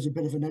known as a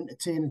bit of an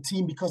entertaining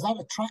team because that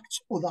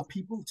attracts other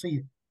people to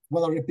you,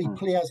 whether it be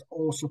players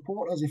or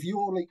supporters. If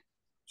you're like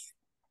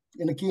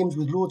in a games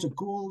with loads of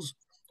goals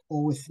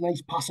or with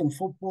nice passing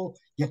football,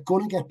 you're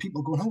going to get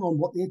people going, hang on,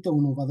 what they're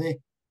doing over there.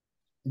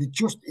 And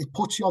it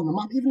puts you on the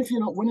map. Even if you're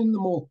not winning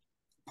them all,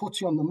 it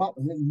puts you on the map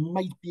and it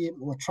might be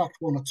able to attract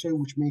 1 or 2,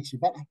 which makes you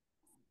better.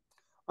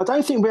 I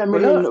don't think we're a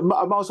million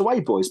miles away,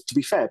 boys, to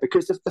be fair,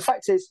 because the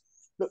fact is,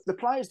 look, the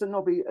players that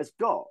Nobby has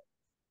got,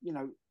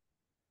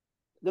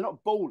 they're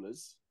not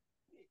ballers,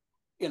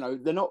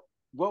 they're not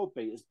world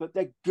beaters, but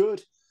they're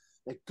good.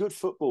 They're good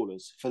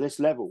footballers for this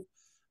level.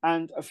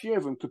 And a few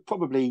of them could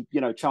probably,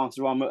 chance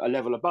to run a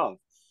level above.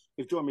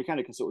 If John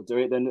Buchanan can sort of do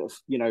it, then,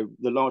 the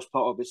large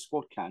part of his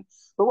squad can.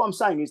 But what I'm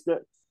saying is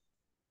that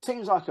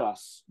teams like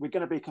us, we're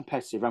going to be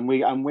competitive and we're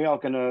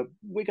going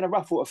to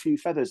ruffle a few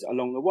feathers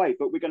along the way,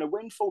 but we're going to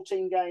win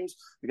 14 games.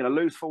 We're going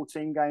to lose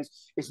 14 games.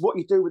 It's what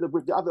you do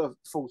with the other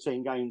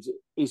 14 games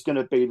is going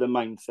to be the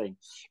main thing.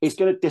 It's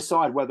going to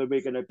decide whether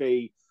we're going to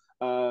be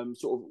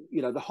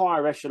the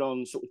higher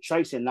echelon sort of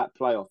chasing that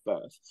playoff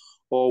berth,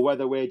 or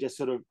whether we're just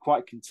sort of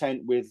quite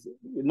content with,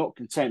 not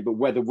content, but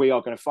whether we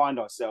are going to find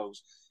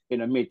ourselves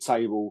in a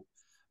mid-table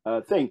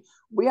thing.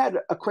 We had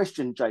a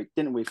question, Jake,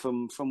 didn't we,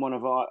 from one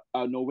of our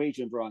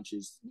Norwegian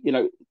branches? You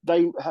know,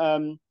 they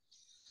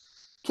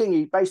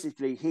Kingy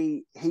basically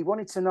he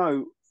wanted to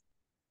know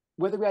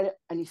whether we had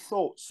any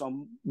thoughts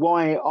on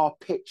why our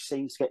pitch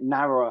seems to get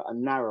narrower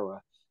and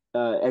narrower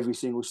every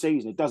single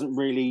season. It doesn't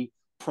really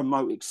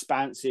promote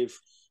expansive,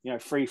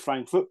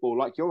 free-flowing football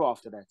like you're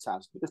after there,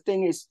 Tavs. But the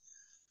thing is,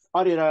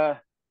 I did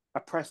a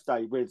press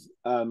day with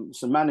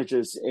some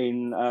managers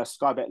in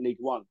Sky Bet League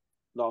One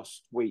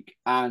last week,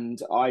 and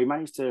I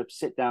managed to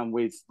sit down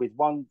with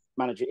one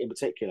manager in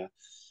particular,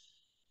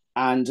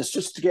 and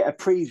just to get a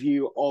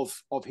preview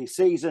of his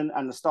season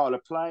and the style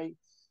of play.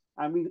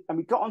 And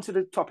we got onto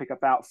the topic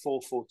about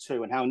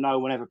 4-4-2 and how no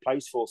one ever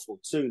plays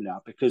 4-4-2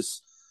 now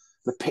because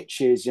the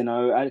pitches,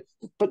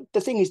 but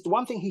the thing is, the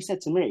one thing he said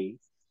to me,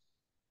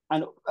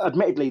 and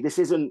admittedly, this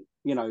doesn't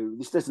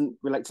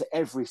relate to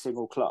every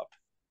single club.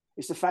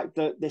 It's the fact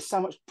that there's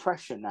so much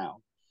pressure now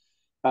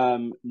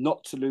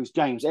not to lose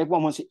games.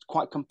 Everyone wants it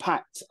quite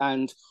compact.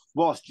 And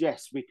whilst,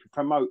 yes, we can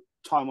promote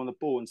time on the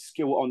ball and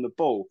skill on the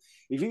ball,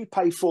 if you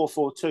play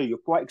 4-4-2, you're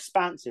quite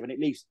expansive and it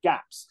leaves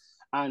gaps.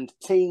 And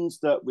teams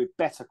that with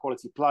better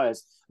quality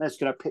players, they're just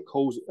going to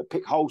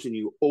pick holes in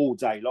you all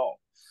day long.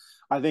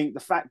 I think the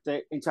fact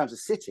that in terms of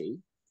City,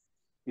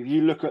 if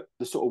you look at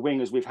the sort of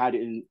wingers we've had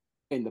in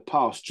the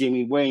past,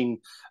 Jimmy Wing,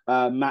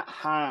 Matt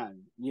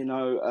Han,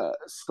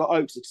 Scott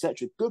Oakes,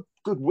 etc.,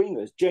 good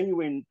wingers,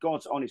 genuine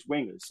God's honest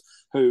wingers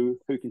who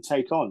can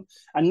take on.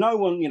 And no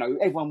one,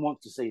 everyone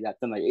wants to see that,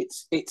 don't they?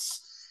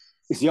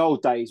 It's the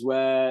old days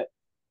where,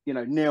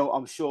 Neil,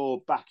 I'm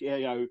sure back,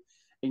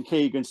 in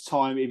Keegan's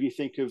time, if you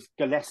think of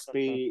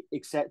Gillespie,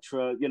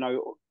 etc.,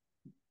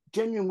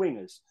 genuine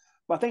wingers.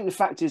 But I think the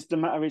fact is, the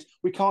matter is,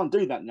 we can't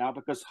do that now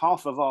because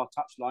half of our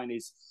touchline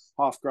is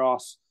half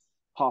grass,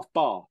 half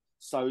bar.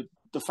 So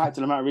the fact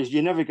of the matter is,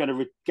 you're never going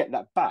to get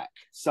that back.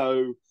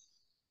 So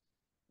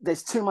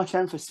there's too much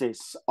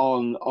emphasis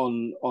on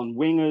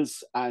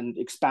wingers and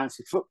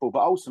expansive football,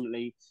 but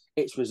ultimately,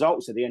 it's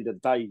results at the end of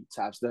the day,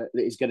 Tabs, that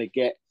is going to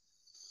get.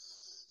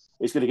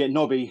 It's going to get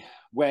Nobby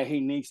where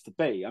he needs to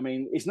be. I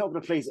mean, it's not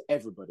going to please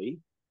everybody,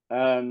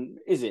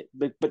 is it?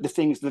 But the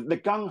thing is, the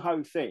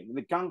gung-ho thing,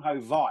 the gung-ho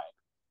vibe,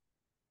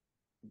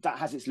 that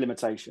has its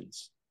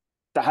limitations.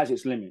 That has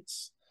its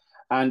limits.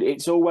 And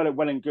it's all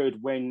well and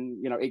good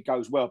when, it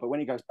goes well. But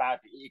when it goes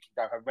badly, it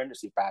can go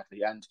horrendously badly.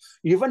 And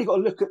you've only got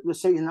to look at the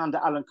season under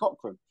Alan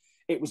Cochrane.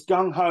 It was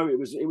gung-ho. It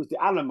was the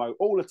Alamo,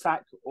 all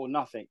attack or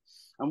nothing.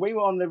 And we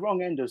were on the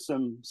wrong end of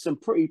some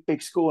pretty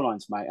big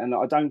scorelines, mate. And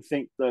I don't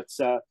think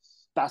that...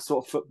 that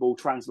sort of football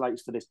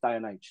translates to this day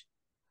and age.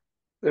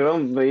 We're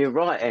on the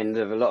right end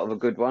of a lot of the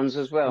good ones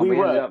as well. We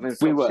ended up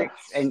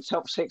in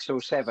top 6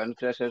 or 7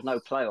 because there's no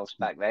playoffs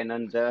back then.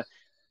 And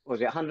was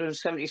it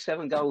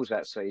 177 goals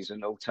that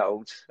season, all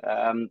told?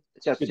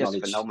 Just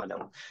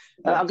phenomenal.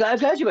 I'm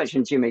glad you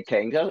mentioned Jimmy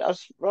King. I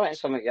was writing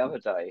something the other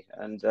day,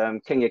 and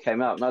King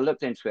came out, and I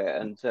looked into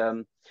it, and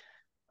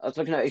I was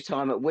looking at his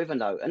time at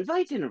Withernote, and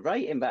they didn't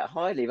rate him that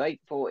highly. They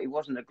thought he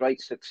wasn't a great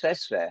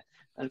success there.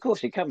 And of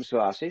course, he comes to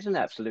us. He's an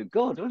absolute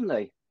god, wasn't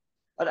he?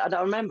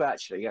 I remember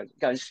actually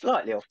going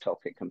slightly off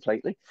topic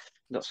completely,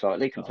 not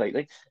slightly,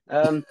 completely.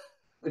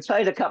 We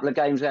played a couple of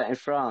games out in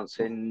France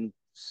in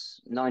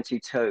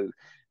 '92,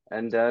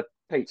 and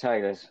Pete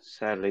Taylor,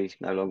 sadly,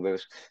 no longer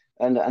with us,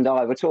 and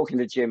I were talking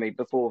to Jimmy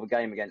before the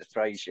game against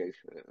Frasier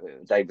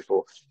the day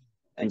before,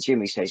 and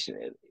Jimmy says,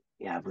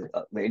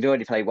 we'd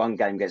already played one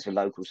game against a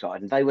local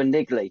side, and they were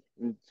niggly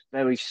and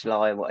very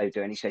sly in what they were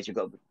doing. He says, you've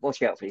got to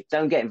watch out for this.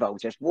 Don't get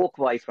involved. Just walk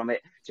away from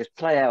it. Just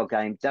play our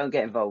game. Don't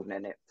get involved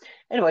in it.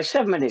 Anyway,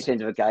 7 minutes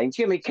into the game,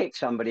 Jimmy kicked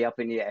somebody up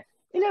in the air.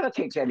 He never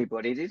kicked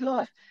anybody in his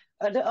life.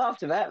 And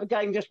after that, the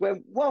game just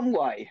went one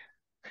way.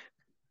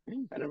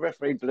 And the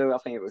referee blew, I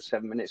think it was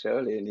 7 minutes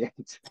early in the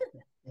end.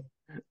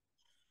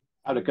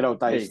 Oh, the good old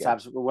days,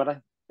 Tabs, were they?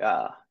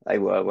 Ah, they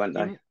were, weren't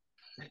they?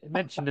 You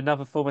mentioned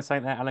another former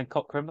Saint there, Alan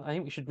Cochrane. I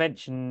think we should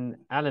mention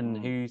Alan,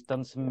 who's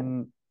done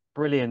some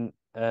brilliant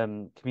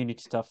community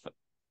stuff,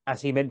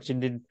 as he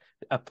mentioned in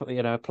a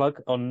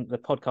plug on the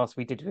podcast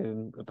we did with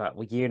him about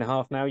a year and a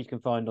half now. You can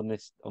find on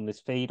this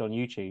feed on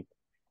YouTube.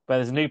 But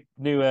there's a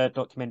new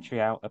documentary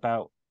out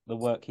about the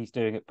work he's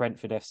doing at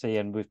Brentford FC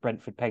and with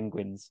Brentford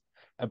Penguins.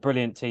 A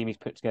brilliant team he's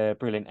put together, a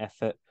brilliant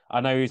effort. I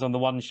know he's on the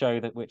one show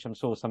which I'm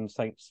sure some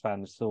Saints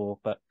fans saw,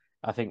 but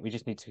I think we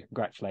just need to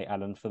congratulate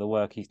Alan for the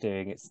work he's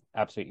doing. It's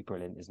absolutely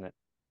brilliant, isn't it?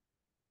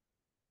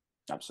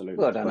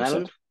 Absolutely. Well done,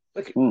 Alan.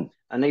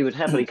 And he would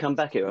happily come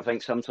back here, I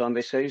think, sometime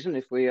this season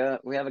if we have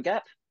a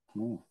gap.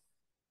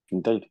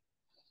 Indeed.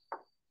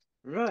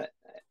 Right.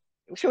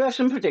 Shall we have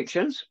some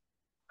predictions?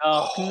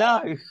 Oh,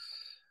 no.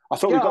 I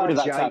thought we got rid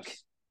of that, Tab.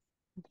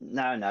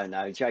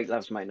 No. Jake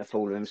loves making a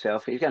fool of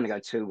himself. He's going to go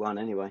 2-1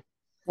 anyway.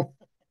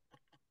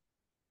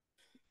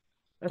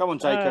 Come on,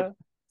 Jacob.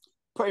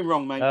 Put him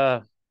wrong,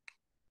 mate.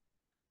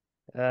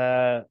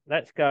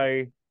 Let's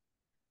go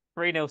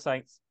 3-0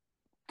 Saints.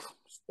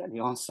 Steady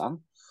on, son.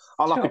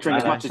 I like a drink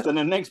as much as the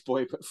next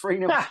boy, but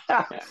 3-0.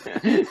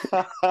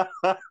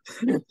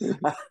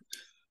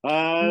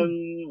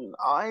 I'm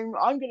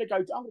going to go.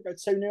 I'm going to go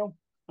 2-0.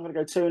 I'm going to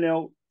go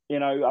 2-0. You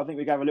know, I think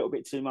we gave a little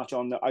bit too much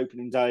on the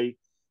opening day.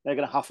 They're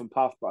going to huff and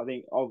puff, but I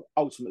think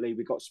ultimately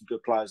we got some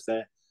good players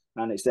there,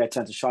 and it's their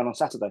turn to shine on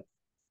Saturday.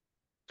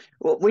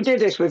 Well, we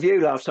did this with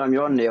you last time you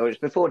were on, Neil. It was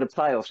before the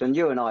playoffs, and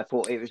you and I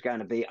thought it was going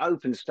to be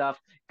open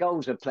stuff,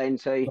 goals are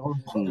plenty.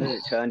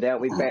 It turned out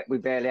we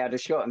barely had a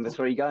shot in the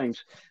 3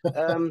 games.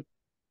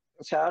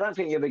 So I don't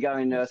think you'll be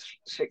going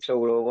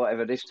 6-all or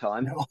whatever this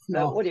time.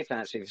 No. What do you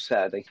fancy for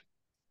Saturday?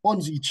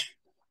 1s each,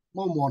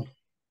 1-1.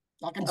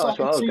 That's what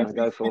I was going to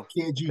go for.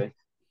 Okay.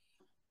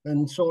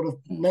 And sort of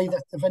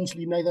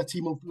eventually neither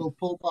team will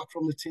pull back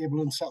from the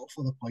table and settle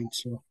for the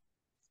points. So.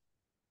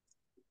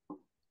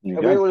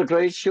 Have we all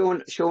agreed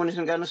Sean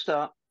isn't going to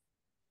start?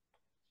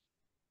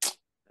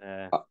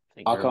 I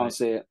can't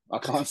see it. I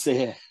can't see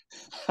it.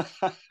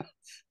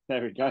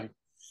 There we go.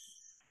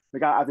 We're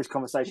going to have this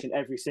conversation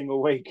every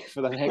single week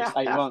for the next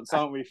 8 months,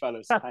 aren't we,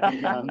 fellas?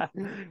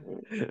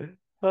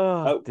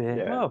 Oh, dear.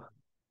 Yeah. Oh.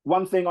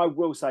 One thing I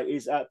will say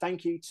is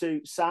thank you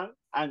to Sam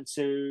and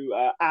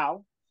to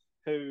Al,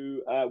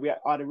 who I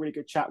had a really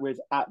good chat with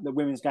at the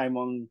women's game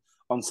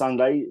on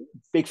Sunday.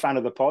 Big fan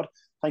of the pod.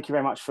 Thank you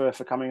very much for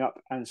coming up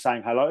and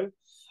saying hello.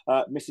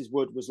 Mrs.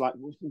 Wood was like,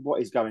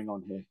 what is going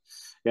on here?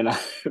 You know,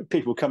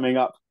 people coming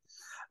up,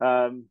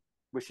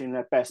 wishing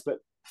their best. But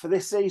for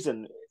this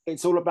season,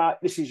 it's all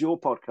about, this is your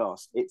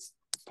podcast. It's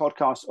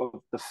podcast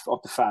of the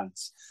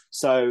fans.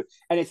 So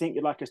anything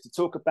you'd like us to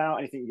talk about,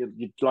 anything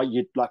you'd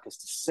like us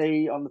to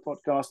see on the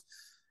podcast,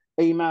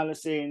 email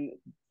us in,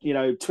 you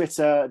know,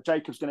 Twitter.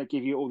 Jacob's going to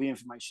give you all the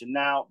information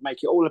now.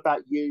 Make it all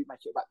about you, make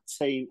it about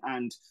the team,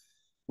 and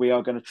we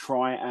are going to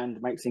try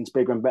and make things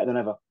bigger and better than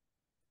ever.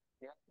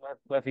 Yeah,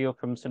 whether you're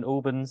from St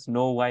Albans,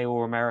 Norway,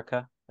 or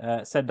America,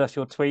 send us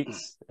your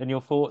tweets and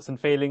your thoughts and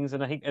feelings.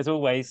 And I think, as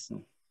always,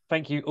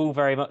 thank you all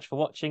very much for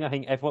watching. I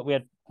think we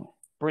had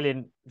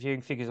brilliant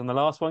viewing figures on the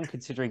last one,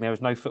 considering there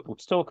was no football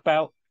to talk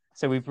about.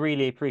 So we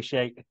really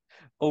appreciate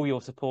all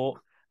your support.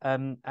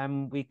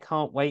 And we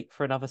can't wait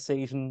for another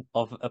season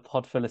of A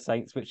Podful of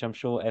Saints, which I'm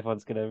sure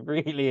everyone's going to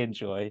really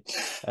enjoy.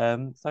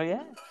 So,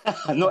 yeah.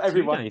 Not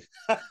everyone.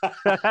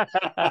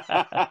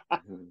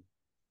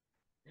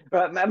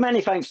 Right,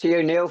 many thanks to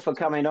you, Neil, for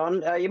coming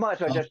on. You might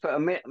as well just put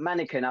a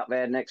mannequin up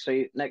there next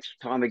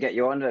time we get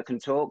you on that can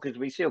talk, because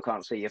we still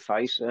can't see your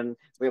face, and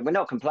we're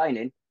not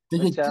complaining.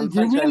 Did you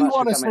really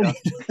want to say?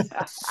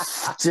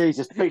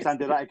 Jesus, please don't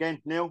do that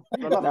again, Neil.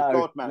 For the love of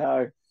God, man.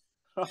 No.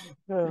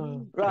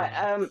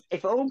 Right.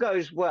 If all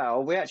goes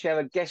well, we actually have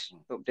a guest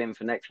booked in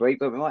for next week,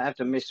 but we might have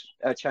to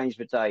change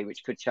the day,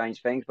 which could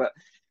change things. But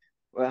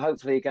we're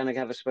hopefully going to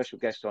have a special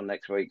guest on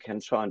next week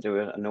and try and do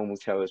a normal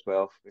show as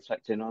well,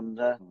 reflecting on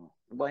the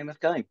Weymouth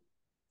game.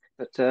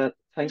 But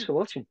thanks for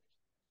watching.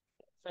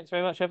 Thanks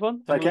very much,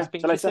 everyone. Take care. We'll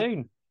speak to you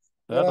soon.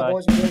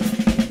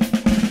 Bye-bye.